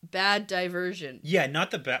 Bad diversion. Yeah,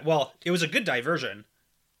 not the bad. Well, it was a good diversion.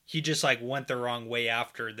 He just like went the wrong way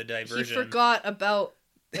after the diversion. He forgot about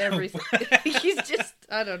everything. He's just,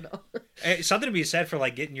 I don't know. Something to be said for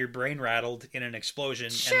like getting your brain rattled in an explosion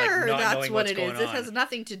sure, and like not that's knowing what what's it going is. on. It has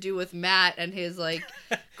nothing to do with Matt and his like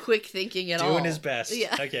quick thinking at all. Doing his best.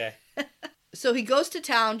 Yeah. Okay. So he goes to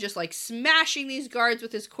town just like smashing these guards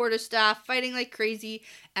with his quarterstaff, fighting like crazy,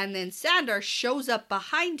 and then Sandar shows up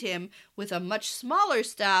behind him with a much smaller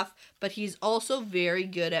staff, but he's also very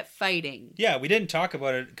good at fighting. Yeah, we didn't talk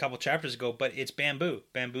about it a couple chapters ago, but it's bamboo.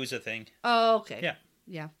 Bamboo's a thing. Oh, okay.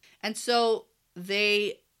 Yeah. And so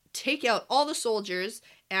they take out all the soldiers,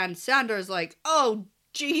 and Sandar's like, oh,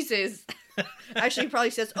 Jesus. Actually, he probably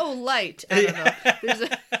says, oh, light. I don't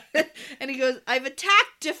know. And he goes, I've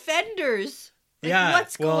attacked defenders. Like,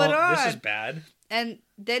 what's going on? This is bad. And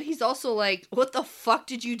then he's also like, what the fuck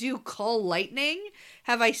did you do? Call lightning?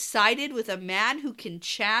 Have I sided with a man who can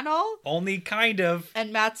channel? Only kind of.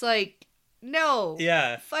 And Matt's like, no.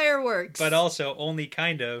 Yeah. Fireworks. But also only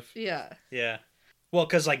kind of. Yeah. Yeah. Well,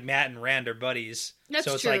 because like Matt and Rand are buddies. That's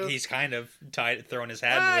so it's true. like he's kind of throwing his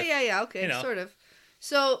hat with. Yeah, okay, sort of.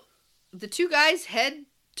 So the two guys head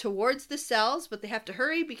towards the cells, but they have to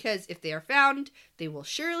hurry because if they are found, they will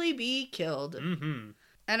surely be killed. Mm-hmm.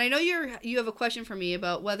 And I know you have a question for me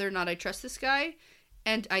about whether or not I trust this guy,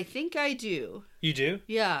 and I think I do. You do?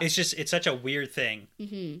 Yeah. It's such a weird thing.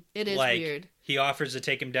 Mm-hmm. It is like, weird. He offers to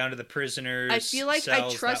take him down to the prisoners. I feel like I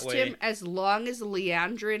cells trust that way. him as long as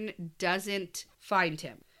Leandrin doesn't find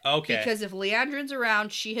him. Okay. Because if Leandrin's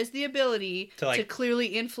around, she has the ability to clearly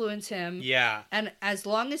influence him. Yeah. And as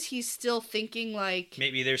long as he's still thinking like...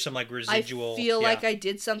 Maybe there's some like residual... I feel like I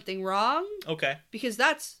did something wrong. Okay. Because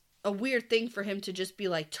that's a weird thing for him to just be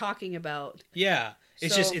like talking about. Yeah.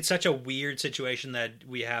 It's such a weird situation that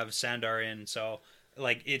we have Sandar in, so...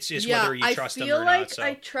 Like, it's just whether you trust him or not. I feel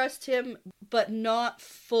like I trust him, but not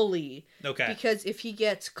fully. Okay. Because if he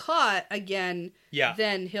gets caught again,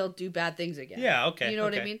 then he'll do bad things again. Yeah, okay. You know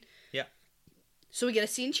what I mean? Yeah. So we get a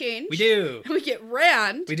scene change. We do. We get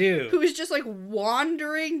Rand. We do. Who is just like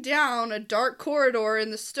wandering down a dark corridor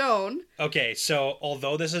in the stone. Okay, so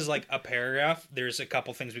although this is like a paragraph, there's a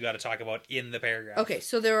couple things we got to talk about in the paragraph. Okay,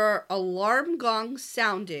 so there are alarm gongs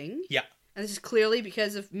sounding. Yeah. And this is clearly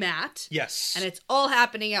because of Matt. Yes. And it's all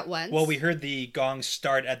happening at once. Well, we heard the gongs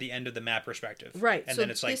start at the end of the map perspective. Right. And so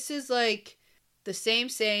then it's like... this is like the same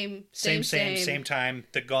time.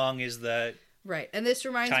 The gong is the... Right. And this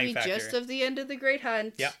reminds me just of the end of the Great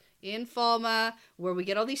Hunt. Yeah. In Falma, where we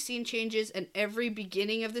get all these scene changes, and every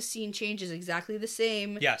beginning of the scene change is exactly the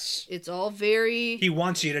same. Yes. It's all very... He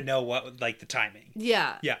wants you to know what, like, the timing.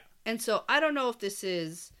 Yeah. Yeah. And so I don't know if this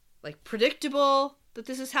is, like, predictable... that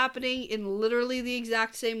this is happening in literally the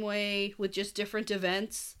exact same way with just different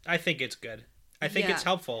events. I think it's good. I think it's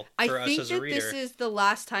helpful for us as a reader. I think that this is the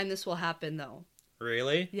last time this will happen, though.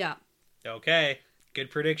 Really? Yeah. Okay. Good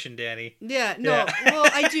prediction, Danny. Yeah, no. Yeah. Well,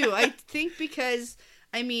 I do. I think because,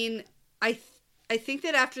 I mean, I think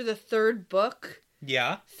that after the third book...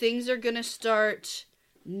 Yeah. Things are going to start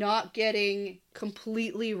not getting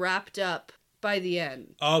completely wrapped up by the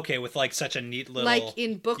end. Okay, with like such a neat little... Like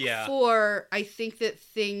in book 4, I think that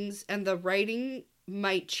things and the writing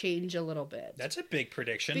might change a little bit. That's a big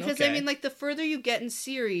prediction. Because, I mean, like the further you get in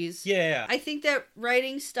series... Yeah. I think that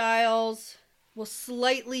writing styles will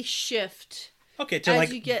slightly shift. Okay, to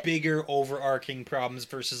like bigger overarching problems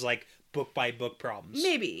versus like book by book problems.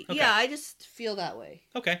 Maybe. Okay. Yeah, I just feel that way.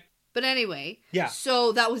 Okay. But anyway, yeah.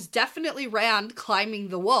 So that was definitely Rand climbing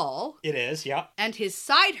the wall. It is, yeah. And his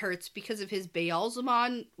side hurts because of his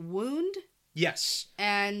Baalzamon wound. Yes.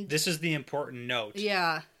 And this is the important note.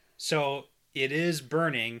 Yeah. So it is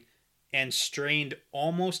burning and strained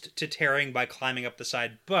almost to tearing by climbing up the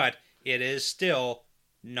side, but it is still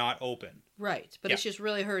not open. Right, but it's just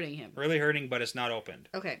really hurting him. Really hurting, but it's not opened.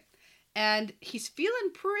 Okay. And he's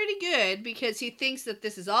feeling pretty good because he thinks that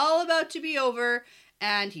this is all about to be over.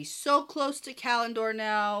 And he's so close to Kalendor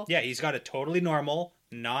now. Yeah, he's got a totally normal,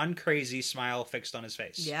 non-crazy smile fixed on his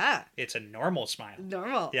face. Yeah. It's a normal smile.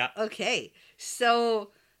 Normal. Yeah. Okay. So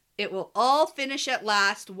It will all finish at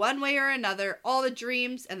last, one way or another. All the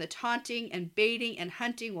dreams and the taunting and baiting and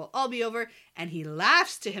hunting will all be over. And he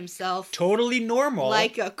laughs to himself. Totally normal.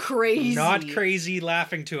 Like a crazy. Not crazy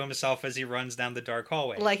laughing to himself as he runs down the dark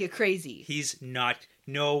hallway. Like a crazy. He's not.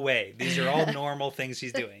 No way. These are all normal things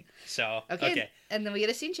he's doing. So, okay. And then we get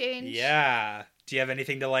a scene change. Yeah. Do you have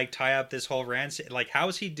anything to, like, tie up this whole rant? Like,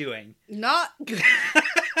 how's he doing? Not good.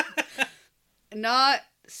 Not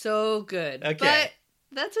so good. Okay. But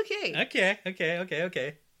that's okay.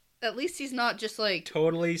 Okay. At least he's not just like...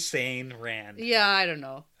 Totally sane Rand. Yeah, I don't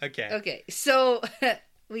know. Okay. So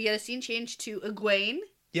we get a scene change to Egwene.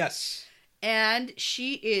 Yes. And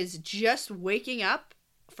she is just waking up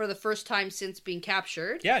for the first time since being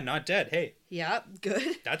captured. Yeah, not dead. Hey. Yeah,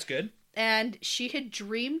 good. That's good. And she had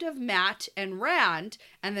dreamed of Matt and Rand,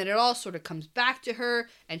 and then it all sort of comes back to her,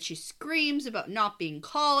 and she screams about not being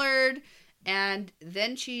collared, and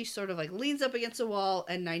then she sort of like leans up against a wall,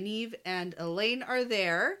 and Nynaeve and Elaine are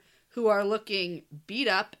there, who are looking beat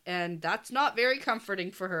up, and that's not very comforting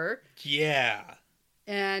for her. Yeah.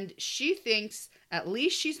 And she thinks at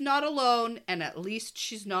least she's not alone, and at least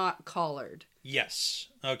she's not collared. Yes.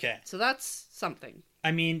 Okay. So that's something.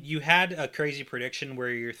 I mean, you had a crazy prediction where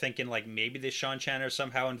you're thinking, like, maybe the Shan Chan are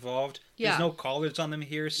somehow involved. Yeah. There's no collars on them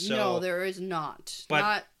here, so... No, there is not.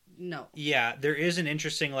 But, no. Yeah, there is an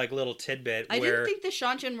interesting, like, little tidbit I where... didn't think the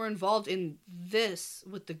Shan Chan were involved in this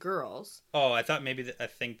with the girls. Oh, I thought maybe... I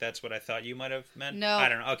think that's what I thought you might have meant. No. I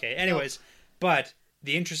don't know. Okay, anyways. Nope. But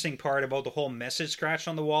the interesting part about the whole message scratched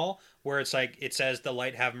on the wall, where it's like, it says, "The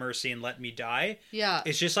light have mercy and let me die." Yeah.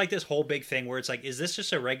 It's just like this whole big thing where it's like, is this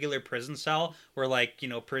just a regular prison cell where, like, you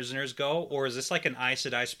know, prisoners go? Or is this like an Aes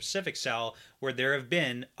Sedai specific cell where there have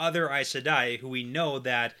been other Aes Sedai who we know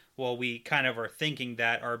that, well, we kind of are thinking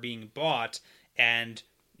that are being bought and,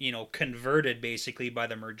 you know, converted basically by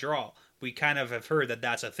the Murdral. We kind of have heard that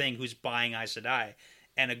that's a thing, who's buying Aes Sedai.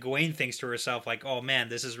 And Egwene thinks to herself, like, oh man,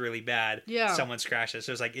 this is really bad. Yeah. Someone's crashed it.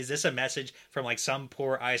 So it's like, is this a message from, like, some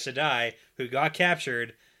poor Aes Sedai who got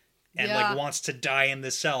captured and, like, wants to die in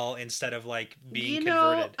the cell instead of, like, being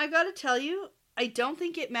converted? I gotta tell you, I don't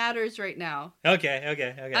think it matters right now.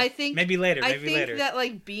 Okay. I think... Maybe later, I think that,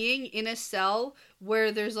 like, being in a cell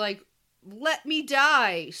where there's, like, "Let me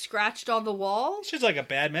die" scratched on the wall. It's just like a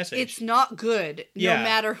bad message. It's not good, no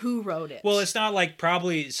matter who wrote it. Well, it's not like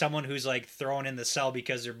probably someone who's like thrown in the cell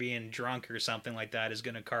because they're being drunk or something like that is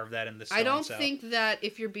going to carve that in the cell. I don't think that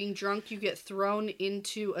if you're being drunk, you get thrown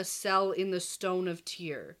into a cell in the Stone of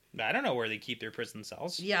Tyr. I don't know where they keep their prison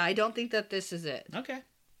cells. Yeah, I don't think that this is it. Okay.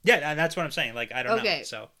 Yeah, that's what I'm saying. Like, I don't know.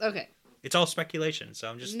 So. Okay. It's all speculation, so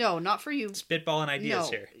I'm just... No, not for you. Spitballing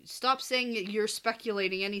ideas here. Stop saying that you're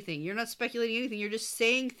speculating anything. You're not speculating anything. You're just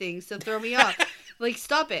saying things to throw me off. Like,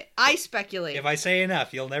 stop it. I speculate. If I say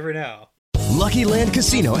enough, you'll never know. Lucky Land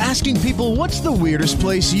Casino, asking people, what's the weirdest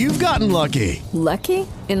place you've gotten lucky? Lucky?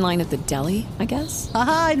 In line at the deli, I guess?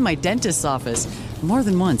 Aha, in my dentist's office. More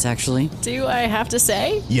than once, actually. Do I have to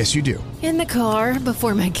say? Yes, you do. In the car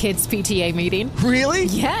before my kids' PTA meeting. Really?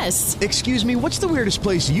 Yes. Excuse me, what's the weirdest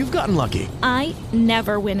place you've gotten lucky? I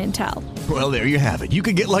never win and tell. Well, there you have it. You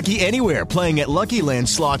can get lucky anywhere, playing at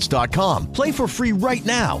LuckyLandSlots.com. Play for free right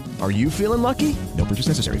now. Are you feeling lucky? No purchase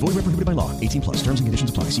necessary. Void where prohibited by law. 18+. Terms and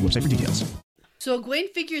conditions apply. See website for details. So Egwene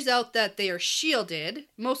figures out that they are shielded,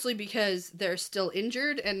 mostly because they're still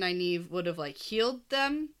injured, and Nynaeve would have, like, healed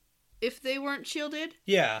them if they weren't shielded.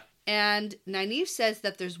 Yeah. And Nynaeve says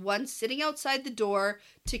that there's one sitting outside the door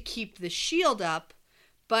to keep the shield up,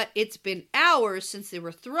 but it's been hours since they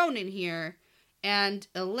were thrown in here. And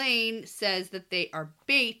Elaine says that they are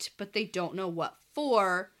bait, but they don't know what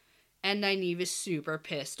for. And Nynaeve is super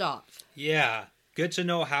pissed off. Yeah. Good to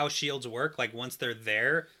know how shields work. Like, once they're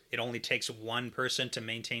there, it only takes one person to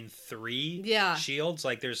maintain 3 shields.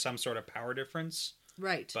 Like, there's some sort of power difference.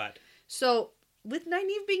 Right. But so, with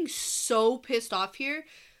Nynaeve being so pissed off here,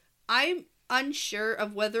 I'm unsure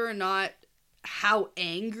of whether or not how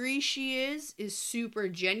angry she is super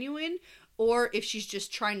genuine, or if she's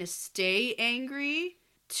just trying to stay angry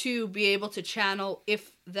to be able to channel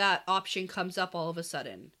if that option comes up all of a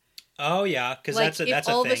sudden. Oh, yeah, because like, that's a thing. if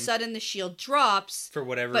all of a sudden the shield drops, for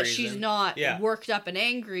whatever but reason, she's not worked up and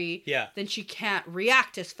angry, then she can't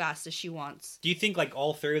react as fast as she wants. Do you think, like,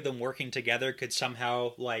 all 3 of them working together could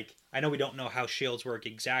somehow, like... I know we don't know how shields work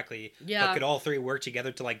exactly, but could all 3 work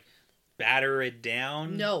together to, like, batter it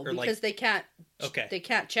down? No, or, because they can't... Okay. They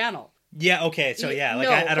can't channel. Yeah, okay, so yeah, like,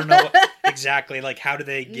 no. I don't know exactly, like, how do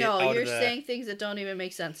they get out of the... No, you're saying things that don't even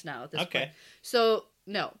make sense now at this point. Okay. So,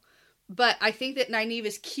 no. But I think that Nynaeve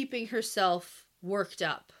is keeping herself worked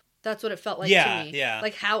up. That's what it felt like Yeah, to me. yeah.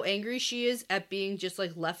 Like how angry she is at being just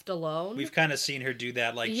like left alone. We've kind of seen her do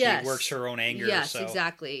that. Like Yes. she works her own anger. Yes, So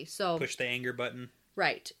exactly. So push the anger button.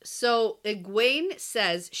 right. So Egwene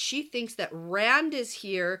says she thinks that Rand is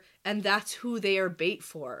here and that's who they are bait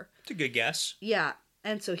for. It's a good guess. Yeah.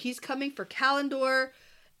 And so he's coming for Kalendor,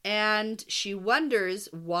 and she wonders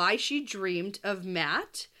why she dreamed of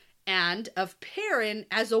Matt and of Perrin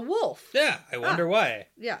as a wolf. Yeah, I wonder why.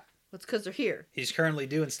 Yeah. It's because they're here. He's currently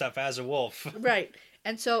doing stuff as a wolf. Right.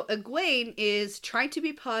 And so Egwene is trying to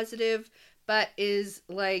be positive, but is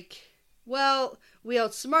like, well, we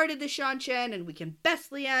outsmarted the Seanchan and we can best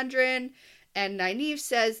Liandrin. And Nynaeve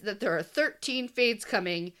says that there are 13 fades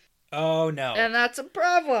coming. Oh, no. And that's a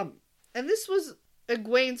problem. And this was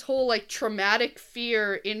Egwene's whole, like, traumatic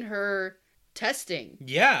fear in her testing.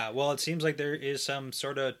 Yeah, well, it seems like there is some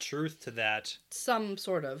sort of truth to that. Some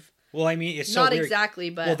sort of. Well, I mean, it's so not weird. exactly,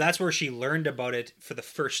 but Well, that's where she learned about it for the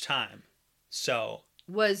first time. So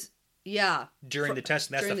was during the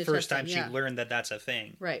testing, that's during the the first testing, time she learned that that's a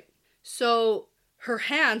thing. Right. So her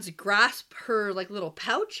hands grasp her like little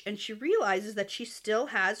pouch, and she realizes that she still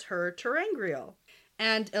has her terangrial.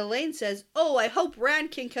 And Elaine says, "Oh, I hope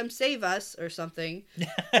Rand can come save us," or something,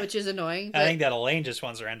 which is annoying. I think that Elaine just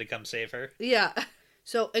wants Rand to come save her. Yeah.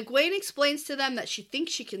 So Egwene explains to them that she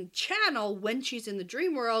thinks she can channel when she's in the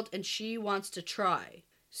dream world, and she wants to try.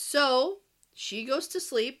 So she goes to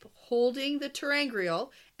sleep holding the terangrial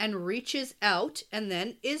and reaches out and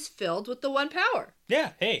then is filled with the one power.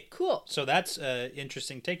 Yeah, hey. Cool. So that's an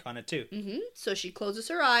interesting take on it, too. Mm-hmm. So she closes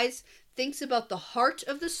her eyes, thinks about the heart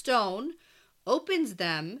of the stone, opens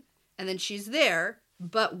them, and then she's there,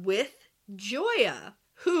 but with Joya,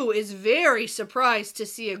 who is very surprised to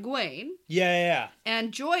see Egwene. Yeah.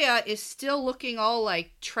 And Joya is still looking all,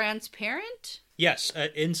 like, transparent? Yes,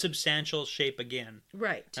 insubstantial shape again.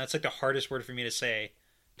 Right. That's like the hardest word for me to say.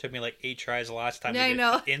 Took me like 8 tries the last time. I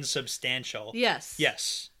know. Insubstantial. Yes.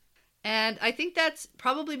 Yes. And I think that's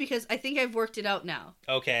probably because I think I've worked it out now.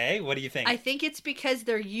 Okay, what do you think? I think it's because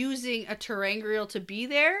they're using a terangrial to be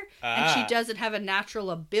there, and she doesn't have a natural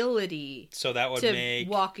ability so that would to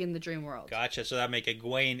walk in the dream world. Gotcha. So that would make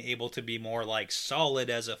Egwene able to be more like solid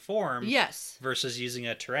as a form. Yes. Versus using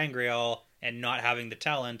a terangrial and not having the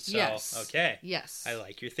talent. So, yes. Okay. Yes. I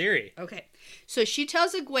like your theory. Okay. So she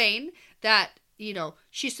tells Egwene that, you know,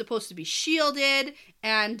 she's supposed to be shielded,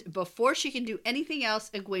 and before she can do anything else,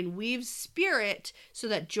 Egwene weaves spirit so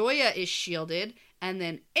that Joya is shielded, and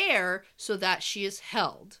then air so that she is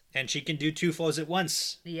held. And she can do 2 flows at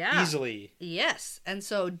once. Yeah. Easily. Yes. And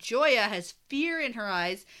so Joya has fear in her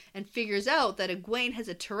eyes and figures out that Egwene has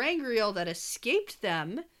a terangrial that escaped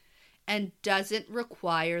them and doesn't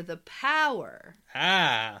require the power.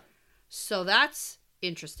 So that's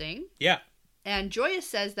interesting. Yeah. And Joya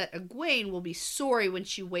says that Egwene will be sorry when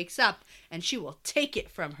she wakes up, and she will take it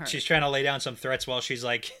from her. She's trying to lay down some threats while she's,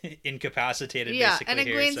 like, incapacitated, basically. And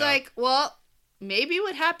Egwene's like, well, maybe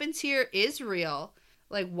what happens here is real.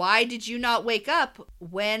 Like, why did you not wake up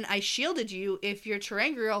when I shielded you if your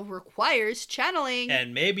terangrial requires channeling?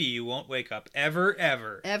 And maybe you won't wake up ever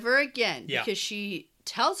again. Yeah. Because she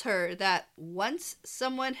tells her that once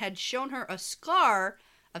someone had shown her a scar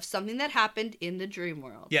of something that happened in the dream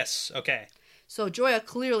world. Yes, okay. So Joya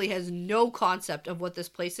clearly has no concept of what this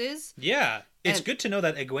place is. Yeah. It's good to know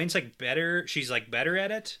that Egwene's like better. She's like better at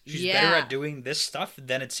it. She's better at doing this stuff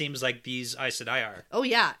than it seems like these Aes Sedai are. Oh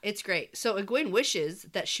yeah, it's great. So Egwene wishes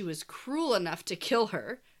that she was cruel enough to kill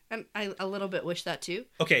her. And I a little bit wish that too.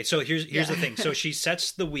 Okay, so here's the thing. So she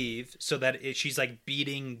sets the weave so that she's like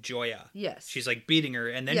beating Joya. Yes. She's like beating her,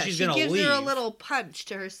 and then she's going to leave. She gives her a little punch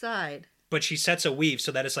to her side. But she sets a weave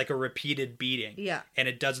so that it's like a repeated beating. Yeah. And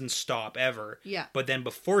it doesn't stop ever. Yeah. But then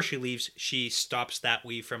before she leaves, she stops that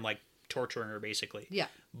weave from like torturing her, basically. Yeah.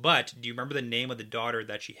 But do you remember the name of the daughter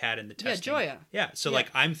that she had in the testing? Yeah, Joya. Yeah. So like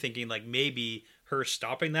I'm thinking like maybe her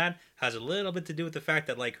stopping that has a little bit to do with the fact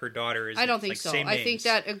that like her daughter is. I don't think like, so. Same I names. think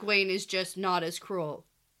that Egwene is just not as cruel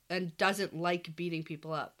and doesn't like beating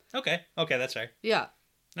people up. Okay, that's fair. Yeah.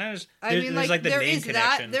 There's like the there name is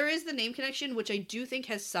connection. there is the name connection, which I do think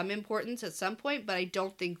has some importance at some point, but I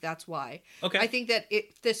don't think that's why. Okay. I think that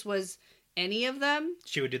if this was any of them,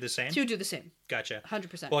 she would do the same. She would do the same. Gotcha.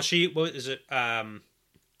 100%. Well, what is it?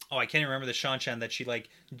 I can't remember the Seanchan that she like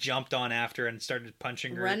jumped on after and started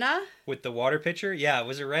punching her. Rena? With the water pitcher? Yeah,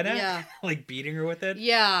 was it Rena? Yeah. Like beating her with it?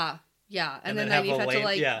 Yeah. And then Nynaeve had to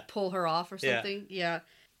like pull her off or something. Yeah.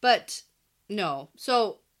 But no.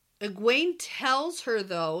 So Egwene tells her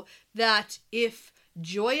though that if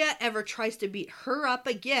Joya ever tries to beat her up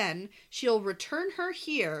again, she'll return her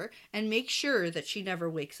here and make sure that she never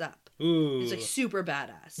wakes up. Ooh. It's like super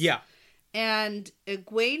badass. Yeah. And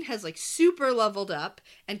Egwene has like super leveled up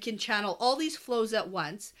and can channel all these flows at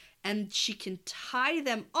once, and she can tie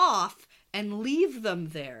them off and leave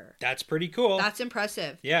them there. That's pretty cool. That's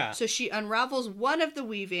impressive. Yeah. So she unravels one of the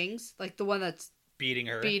weavings, like the one that's beating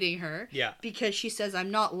her. Yeah. Because she says, I'm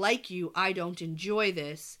not like you. I don't enjoy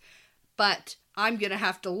this. But I'm going to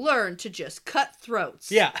have to learn to just cut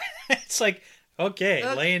throats. Yeah. It's like,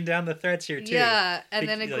 okay, laying down the threats here too. Yeah. And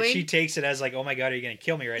then Egwene... she takes it as like, oh my God, are you going to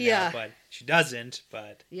kill me right now? But she doesn't.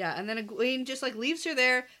 But yeah. And then Egwene just like leaves her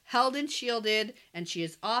there, held and shielded, and she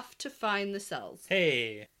is off to find the cells.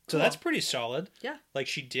 Hey. So that's pretty solid. Yeah. Like,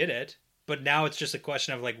 she did it. But now it's just a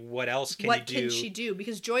question of, like, what else can you do? What can she do?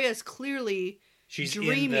 Because Joya is clearly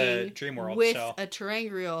dreaming in the dream world. With a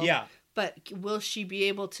terangrial. Yeah. But will she be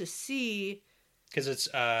able to see... Because it's...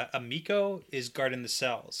 Amiko is guarding the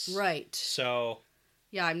cells. Right. So...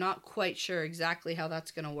 Yeah, I'm not quite sure exactly how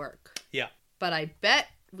that's going to work. Yeah. But I bet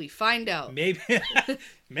we find out. Maybe.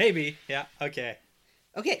 Maybe. Yeah. Okay.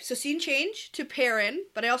 Okay, so scene change to Perrin,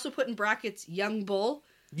 but I also put in brackets young bull.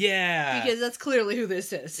 Yeah. Because that's clearly who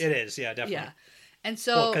this is. It is, yeah, definitely. Yeah. And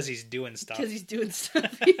so... Well, because he's doing stuff.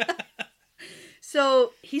 Yeah.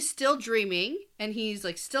 So he's still dreaming, and he's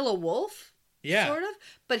like still a wolf. Yeah. Sort of.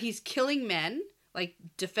 But he's killing men, like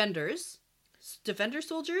defender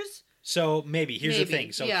soldiers. So maybe. Here's the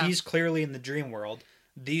thing. So he's clearly in the dream world.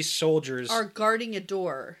 These soldiers... are guarding a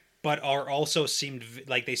door. But are also seem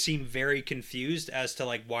very confused as to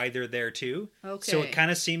like why they're there too. Okay. So it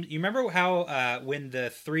kind of seems. You remember how when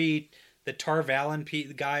the Tar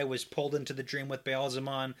Valon guy was pulled into the dream with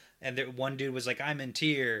Baalzamon, and one dude was like, "I'm in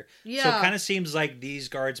Tyr." Yeah. So it kind of seems like these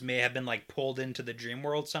guards may have been like pulled into the dream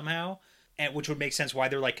world somehow, and which would make sense why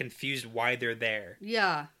they're like confused why they're there.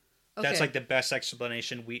 Yeah. Okay. That's like the best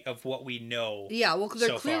explanation of what we know. Yeah. Well,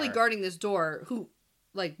 they're clearly guarding this door. Who,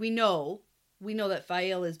 like, we know that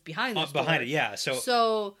Fael is behind this door. Behind it, yeah.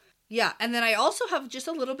 So, yeah. And then I also have just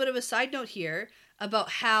a little bit of a side note here about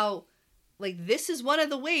how, like, this is one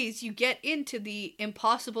of the ways you get into the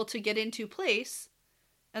impossible to get into place,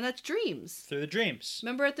 and that's dreams. Through the dreams.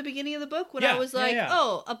 Remember at the beginning of the book when I was like,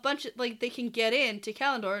 oh, a bunch of, like, they can get into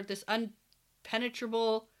Kalandor, this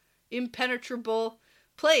impenetrable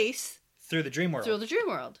place. Through the dream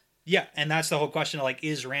world. Yeah, and that's the whole question of, like,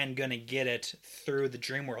 is Rand going to get it through the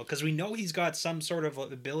dream world? Because we know he's got some sort of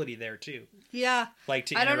ability there, too. Yeah. Like,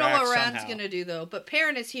 to I don't know what Rand's somehow. going to do, though. But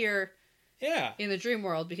Perrin is here in the dream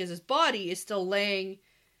world because his body is still laying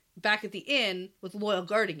back at the inn with Loyal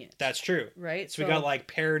guarding it. That's true. Right? So we got, like,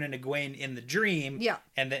 Perrin and Egwene in the dream. Yeah.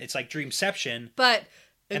 And then it's, like, dreamception. But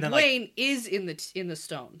and Egwene is in the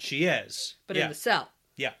stone. She is. But in the cell.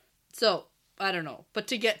 Yeah. So... I don't know. But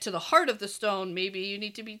to get to the heart of the stone, maybe you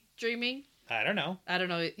need to be dreaming? I don't know.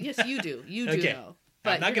 Yes, you do. You do okay. know.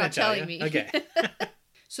 But I'm not you're not telling me. Okay.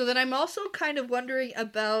 So then I'm also kind of wondering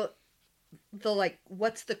about the, like,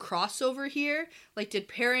 what's the crossover here? Like, did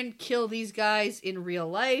Perrin kill these guys in real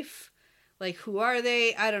life? Like, who are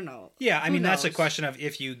they? I don't know. Yeah, I mean, that's a question of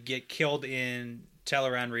if you get killed in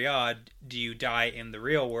Teleran Riyadh, do you die in the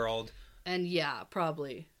real world? And yeah,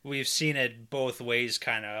 probably. We've seen it both ways,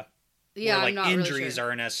 kind of. Yeah, where, like, I'm not injuries really sure.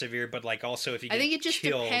 aren't as severe, but like also if you get I think it just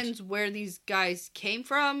killed, depends where these guys came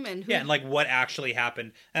from and who... Yeah, and like what actually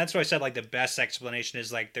happened. And that's why I said like the best explanation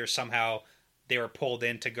is like they were pulled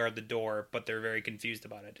in to guard the door, but they're very confused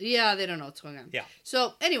about it. Yeah, they don't know what's going on. Yeah.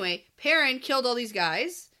 So anyway, Perrin killed all these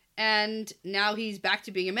guys, and now he's back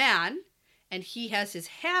to being a man, and he has his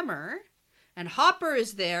hammer. And Hopper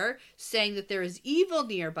is there, saying that there is evil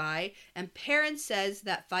nearby, and Perrin says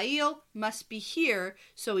that Fael must be here,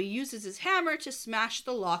 so he uses his hammer to smash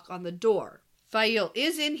the lock on the door. Fael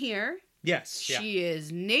is in here. Yes. She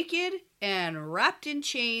is naked and wrapped in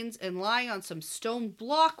chains and lying on some stone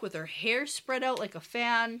block with her hair spread out like a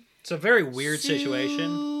fan. It's a very weird situation.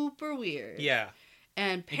 Super weird. Yeah.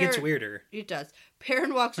 And it gets weirder. It does.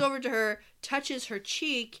 Perrin walks over to her, touches her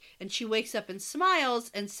cheek, and she wakes up and smiles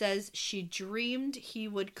and says she dreamed he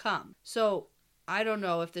would come. So, I don't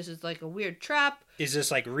know if this is like a weird trap. Is this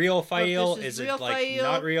like real Fael? Is it like Fael,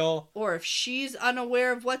 not real? Or if she's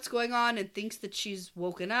unaware of what's going on and thinks that she's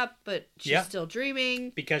woken up, but she's still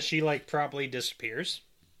dreaming. Because she like probably disappears.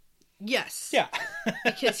 Yes. Yeah.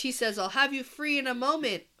 Because he says, I'll have you free in a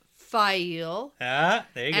moment, Fael.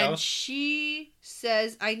 There you go. And she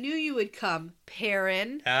says, I knew you would come,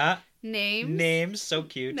 Perrin. Names, so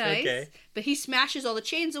cute. Nice. Okay. But he smashes all the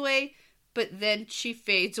chains away, but then she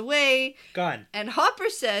fades away. Gone. And Hopper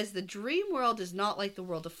says the dream world is not like the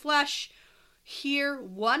world of flesh. Here,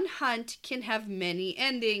 one hunt can have many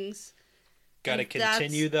endings. Gotta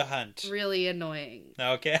continue the hunt. Really annoying.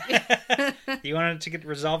 Okay. You want it to get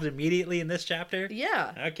resolved immediately in this chapter?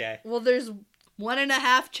 Yeah. Okay. Well, there's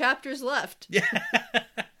 1.5 chapters left. Yeah.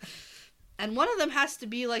 And one of them has to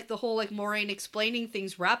be like the whole like Moraine explaining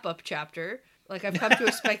things wrap-up chapter. Like I've come to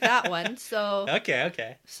expect that one. So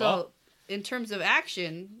Okay. So well, in terms of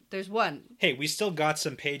action, there's one. Hey, we still got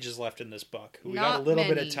some pages left in this book. We got a little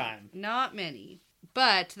bit of time. Not many.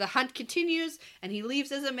 But the hunt continues, and he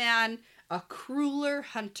leaves as a man, a crueler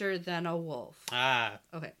hunter than a wolf. Ah.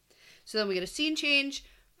 Okay. So then we get a scene change,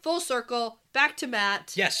 full circle, back to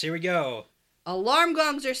Matt. Yes, here we go. Alarm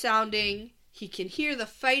gongs are sounding. He can hear the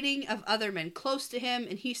fighting of other men close to him,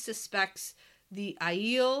 and he suspects the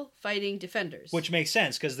Aiel fighting defenders. Which makes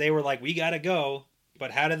sense, because they were like, we gotta go.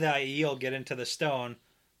 But how did the Aiel get into the stone?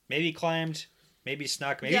 Maybe climbed, maybe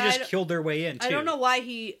snuck, maybe just killed their way in, too. I don't know why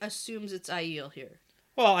he assumes it's Aiel here.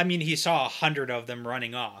 Well, I mean, he saw 100 of them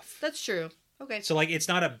running off. That's true. Okay. So, like, it's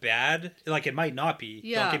not a bad... Like, it might not be.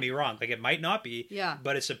 Yeah. Don't get me wrong. Like, it might not be. Yeah.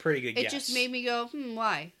 But it's a pretty good guess. It just made me go,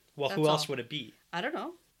 why? Well, That's who else all. would it be? I don't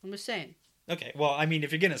know. I'm just saying. Okay. Well, I mean,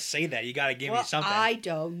 if you're going to say that, you got to give me something. I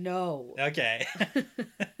don't know. Okay.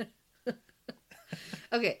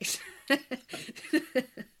 Okay.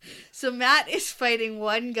 So Matt is fighting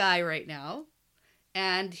one guy right now,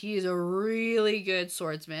 and he's a really good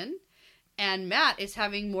swordsman. And Matt is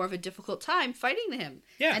having more of a difficult time fighting him.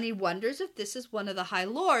 Yeah. And he wonders if this is one of the High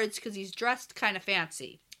Lords because he's dressed kind of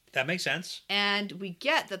fancy. That makes sense. And we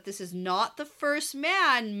get that this is not the first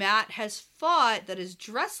man Matt has fought that is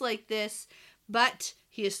dressed like this, but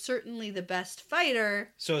he is certainly the best fighter.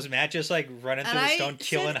 So is Matt just like running through the stone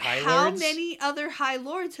killing High How Lords? many other High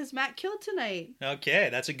Lords has Matt killed tonight? Okay,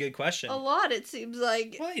 that's a good question. A lot, it seems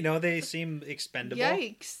like. Well, you know, they seem expendable.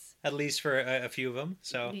 Yikes. At least for a few of them,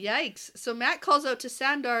 so. Yikes. So Matt calls out to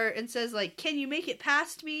Sandar and says, like, can you make it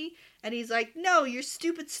past me? And he's like, no, your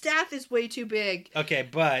stupid staff is way too big. Okay,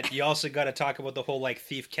 but you also got to talk about the whole, like,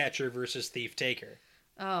 thief catcher versus thief taker.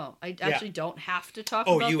 Oh, I actually don't have to talk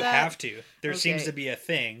about that? Oh, you have to. There Okay. seems to be a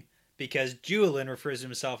thing, because Julian refers to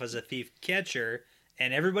himself as a thief catcher,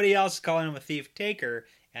 and everybody else is calling him a thief taker,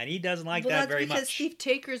 and he doesn't like that very much. Well, that's because thief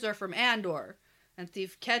takers are from Andor, and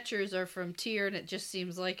thief catchers are from Tyr, and it just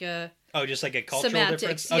seems like a... Oh, just like a cultural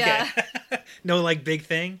semantics, difference? yeah. Okay. No, like, big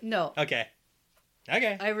thing? No. Okay.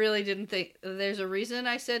 Okay. I really didn't think... There's a reason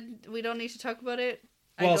I said we don't need to talk about it.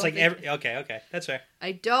 Well, it's like... Okay, that's fair.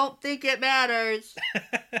 I don't think it matters.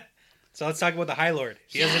 So let's talk about the High Lord.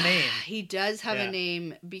 He has a name. He does have Yeah. a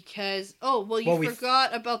name because... Oh, well, you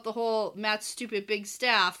forgot about the whole Matt's stupid big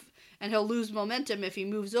staff, and he'll lose momentum if he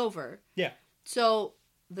moves over. Yeah. So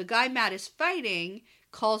the guy Matt is fighting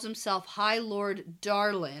calls himself High Lord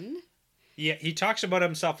Darlin. Yeah, he talks about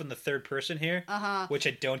himself in the third person here, Uh-huh. which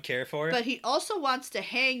I don't care for. But he also wants to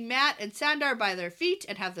hang Matt and Sandar by their feet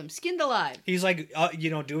and have them skinned alive. He's like,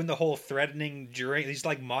 doing the whole threatening during... He's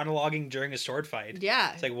like monologuing during a sword fight.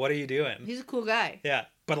 Yeah. It's like, what are you doing? He's a cool guy. Yeah,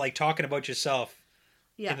 but like talking about yourself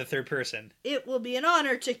Yeah. in the third person. It will be an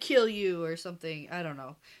honor to kill you or something. I don't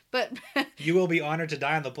know. But... You will be honored to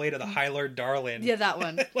die on the blade of the High Lord Darlin. Yeah, that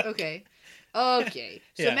one. Okay. Okay.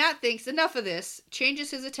 So Yeah. Matt thinks enough of this,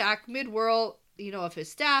 changes his attack mid-whirl, of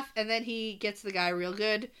his staff, and then he gets the guy real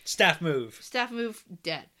good. Staff move. Staff move,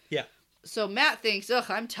 dead. Yeah. So Matt thinks, ugh,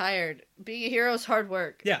 I'm tired. Being a hero is hard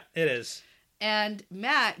work. Yeah, it is. And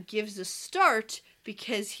Matt gives a start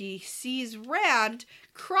because he sees Rand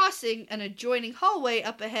crossing an adjoining hallway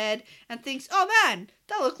up ahead and thinks, oh man,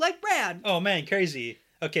 that looked like Rand. Oh man, crazy.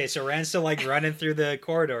 Okay, so Rand's still like running through the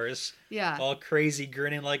corridors. Yeah. All crazy,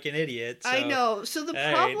 grinning like an idiot. So. I know. So the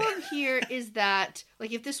All problem right. here is that,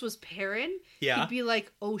 like, if this was Perrin, Yeah. he'd be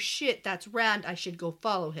like, oh shit, that's Rand, I should go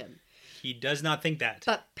follow him. He does not think that.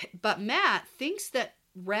 But Matt thinks that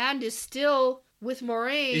Rand is still with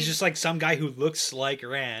Moraine. He's just like some guy who looks like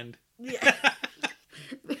Rand. Yeah.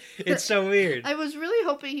 It's so weird. I was really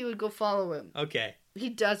hoping he would go follow him. Okay. He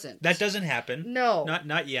doesn't. That doesn't happen. No.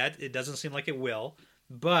 Not yet. It doesn't seem like it will.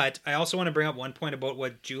 But I also want to bring up one point about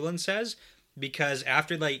what Julian says, because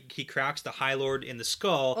after like he cracks the High Lord in the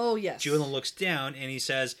skull, Oh, yes. Julian looks down and he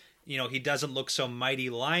says, he doesn't look so mighty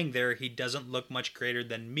lying there. He doesn't look much greater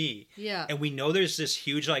than me. Yeah. And we know there's this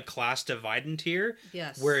huge like class dividend here,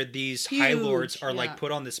 Yes. where these High Huge, Lords are yeah. like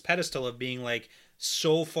put on this pedestal of being like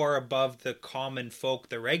so far above the common folk,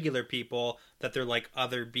 the regular people, that they're like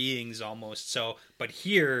other beings almost. So, but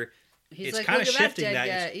here, He's it's like, kind of "Look at that shifting dead that,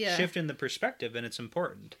 guy," it's yeah. shifting the perspective, and it's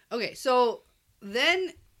important. Okay, so then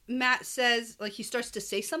Matt says, like, he starts to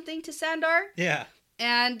say something to Sandar. Yeah.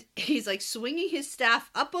 and he's like swinging his staff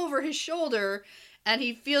up over his shoulder, and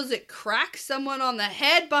he feels it crack someone on the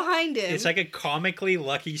head behind him. It's like a comically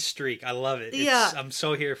lucky streak. I love it. Yeah. I'm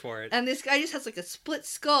so here for it. And this guy just has like a split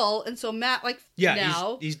skull, and so Matt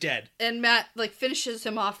he's dead. And Matt like finishes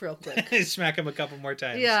him off real quick. Smack him a couple more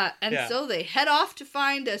times. Yeah, and so they head off to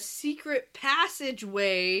find a secret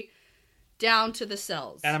passageway down to the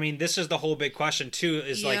cells. And I mean, this is the whole big question too,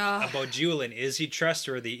 is like about Julian. Is he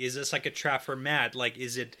trustworthy? Is this like a trap for Matt? Like,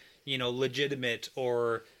 is it, legitimate,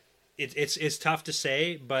 or it's tough to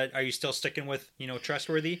say, but are you still sticking with,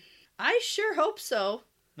 trustworthy? I sure hope so.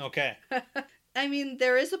 Okay. I mean,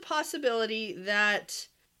 there is a possibility that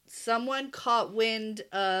someone caught wind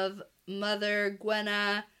of Mother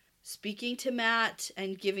Gwenna speaking to Matt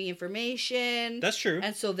and giving information. That's true.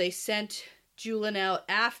 And so they sent Julian out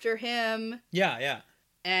after him. Yeah.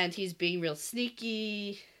 And he's being real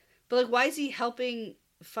sneaky. But, why is he helping?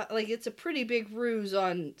 It's a pretty big ruse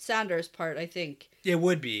on Sandar's part, I think. It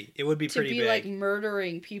would be. It would be pretty big. To be,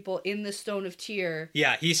 murdering people in the Stone of Tyr.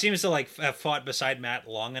 Yeah, he seems to, have fought beside Matt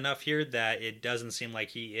long enough here that it doesn't seem like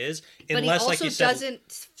he is. But he also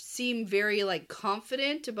doesn't seem very,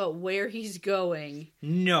 confident about where he's going.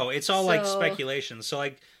 No, it's all, speculation.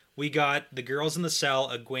 So, we got the girls in the cell,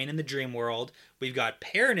 Egwene in the dream world. We've got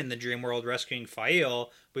Perrin in the dream world rescuing Fael.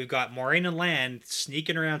 We've got Moiraine and Lan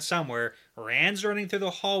sneaking around somewhere. Rand's running through the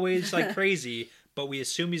hallways like crazy, but we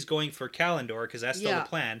assume he's going for Kalandor because that's still the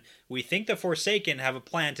plan. We think the Forsaken have a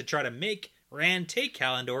plan to try to make Rand take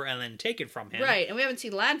Kalandor and then take it from him. Right, and we haven't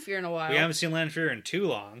seen Lanfear in a while. We haven't seen Lanfear in too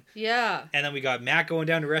long. Yeah. And then we got Matt going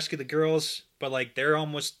down to rescue the girls, but they're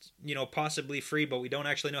almost, possibly free, but we don't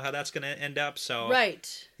actually know how that's going to end up, so...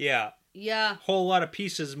 Right. Yeah. Yeah. Whole lot of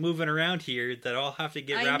pieces moving around here that all have to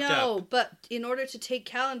get wrapped up. I know, but in order to take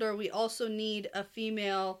Kalandor, we also need a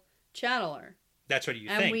female channeler. That's what you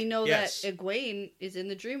think. And we know that Egwene is in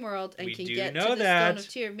the dream world and can get to the Stone of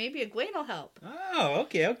Tyr. Maybe Egwene will help. Oh,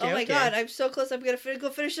 okay. Oh my God, I'm so close. I'm going to go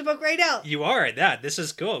finish the book right now. You are at that. This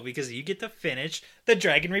is cool because you get to finish The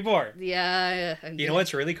Dragon Reborn. Yeah. You know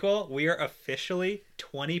what's really cool? We are officially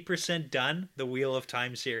 20% done the Wheel of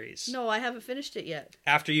Time series. No, I haven't finished it yet.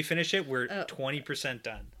 After you finish it, we're 20%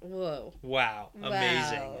 done. Whoa. Wow.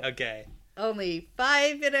 Amazing. Okay. Only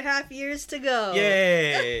 5.5 years to go.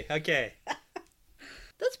 Yay. Okay.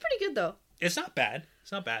 That's pretty good, though. It's not bad.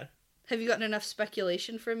 Have you gotten enough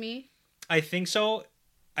speculation from me? I think so.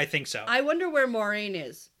 I wonder where Moiraine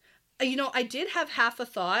is. I did have half a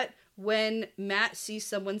thought when Matt sees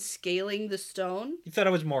someone scaling the stone. You thought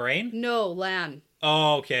it was Moiraine? No, Lan.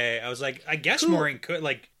 Oh, okay. I was like, I guess Moiraine could,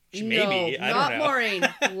 maybe. No, I don't know. not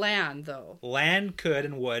Moiraine. Lan, though. Lan could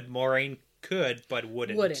and would. Moiraine could, but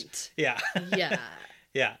wouldn't. Yeah. Yeah.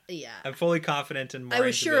 Yeah. I'm fully confident in Moiraine's I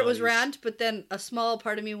was sure abilities. it was Rand, but then a small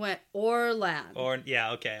part of me went, or Lan.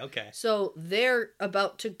 Okay. So they're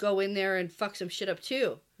about to go in there and fuck some shit up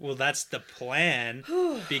too. Well, that's the plan,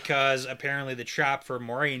 because apparently the trap for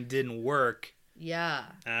Moiraine didn't work. Yeah.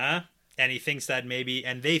 And he thinks that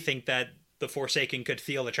and they think that the Forsaken could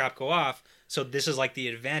feel the trap go off, so this is the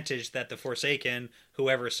advantage that the Forsaken,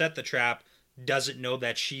 whoever set the trap, doesn't know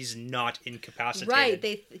that she's not incapacitated.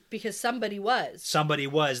 Right, because somebody was.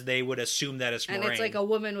 They would assume that it's Moiraine. And it's a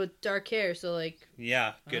woman with dark hair, so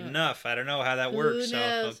Yeah, good enough. I don't know how that works,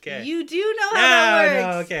 knows? So okay. You do know how that works. No,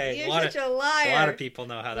 okay. You're such a liar. A lot of people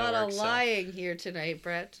know how that works. A lot of lying here tonight,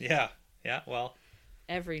 Brett. Yeah, well.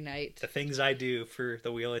 Every night. The things I do for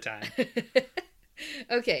the Wheel of Time.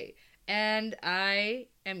 Okay, and I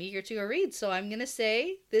am eager to go read, so I'm going to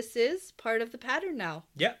say this is part of the pattern now.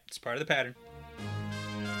 Yep, it's part of the pattern.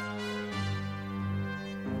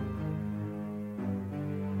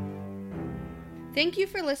 Thank you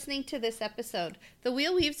for listening to this episode. The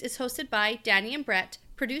Wheel Weaves is hosted by Danny and Brett,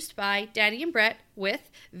 produced by Danny and Brett, with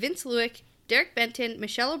Vince Lewick, Derek Benton,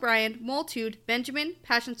 Michelle O'Brien, Moltude, Benjamin,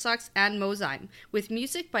 Passion Socks, and Mozyme, with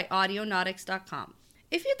music by Audionautics.com.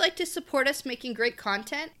 If you'd like to support us making great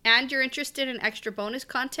content, and you're interested in extra bonus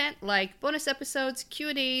content like bonus episodes,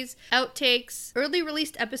 Q&As, outtakes, early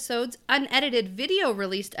released episodes, unedited video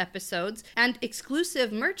released episodes, and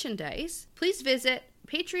exclusive merchandise, please visit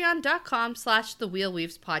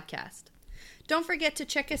patreon.com/thewheelweavespodcast. Don't forget to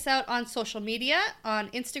check us out on social media, on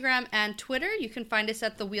Instagram and Twitter. You can find us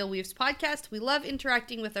at The Wheel Weaves Podcast. We love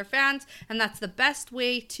interacting with our fans, and that's the best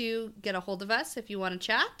way to get a hold of us if you want to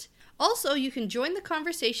chat. Also, you can join the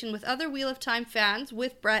conversation with other Wheel of Time fans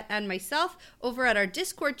with Brett and myself over at our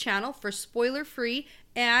Discord channel for spoiler-free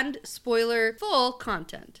and spoiler-full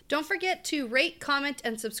content. Don't forget to rate, comment,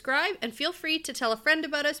 and subscribe, and feel free to tell a friend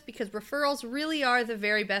about us because referrals really are the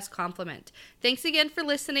very best compliment. Thanks again for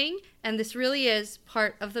listening, and this really is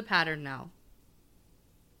part of the pattern now.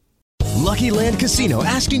 Lucky Land Casino,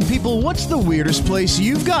 asking people, what's the weirdest place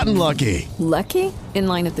you've gotten lucky? Lucky? In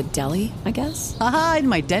line at the deli, I guess? Aha, in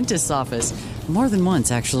my dentist's office. More than once,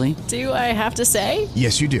 actually. Do I have to say?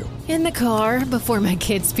 Yes, you do. In the car before my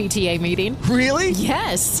kids' PTA meeting. Really?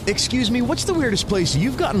 Yes. Excuse me, what's the weirdest place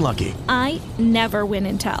you've gotten lucky? I never win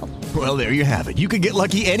and tell. Well, there you have it. You can get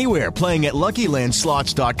lucky anywhere, playing at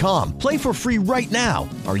LuckyLandSlots.com. Play for free right now.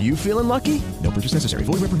 Are you feeling lucky? No purchase necessary.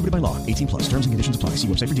 Void where prohibited by law. 18 plus. Terms and conditions apply. See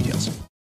website for details.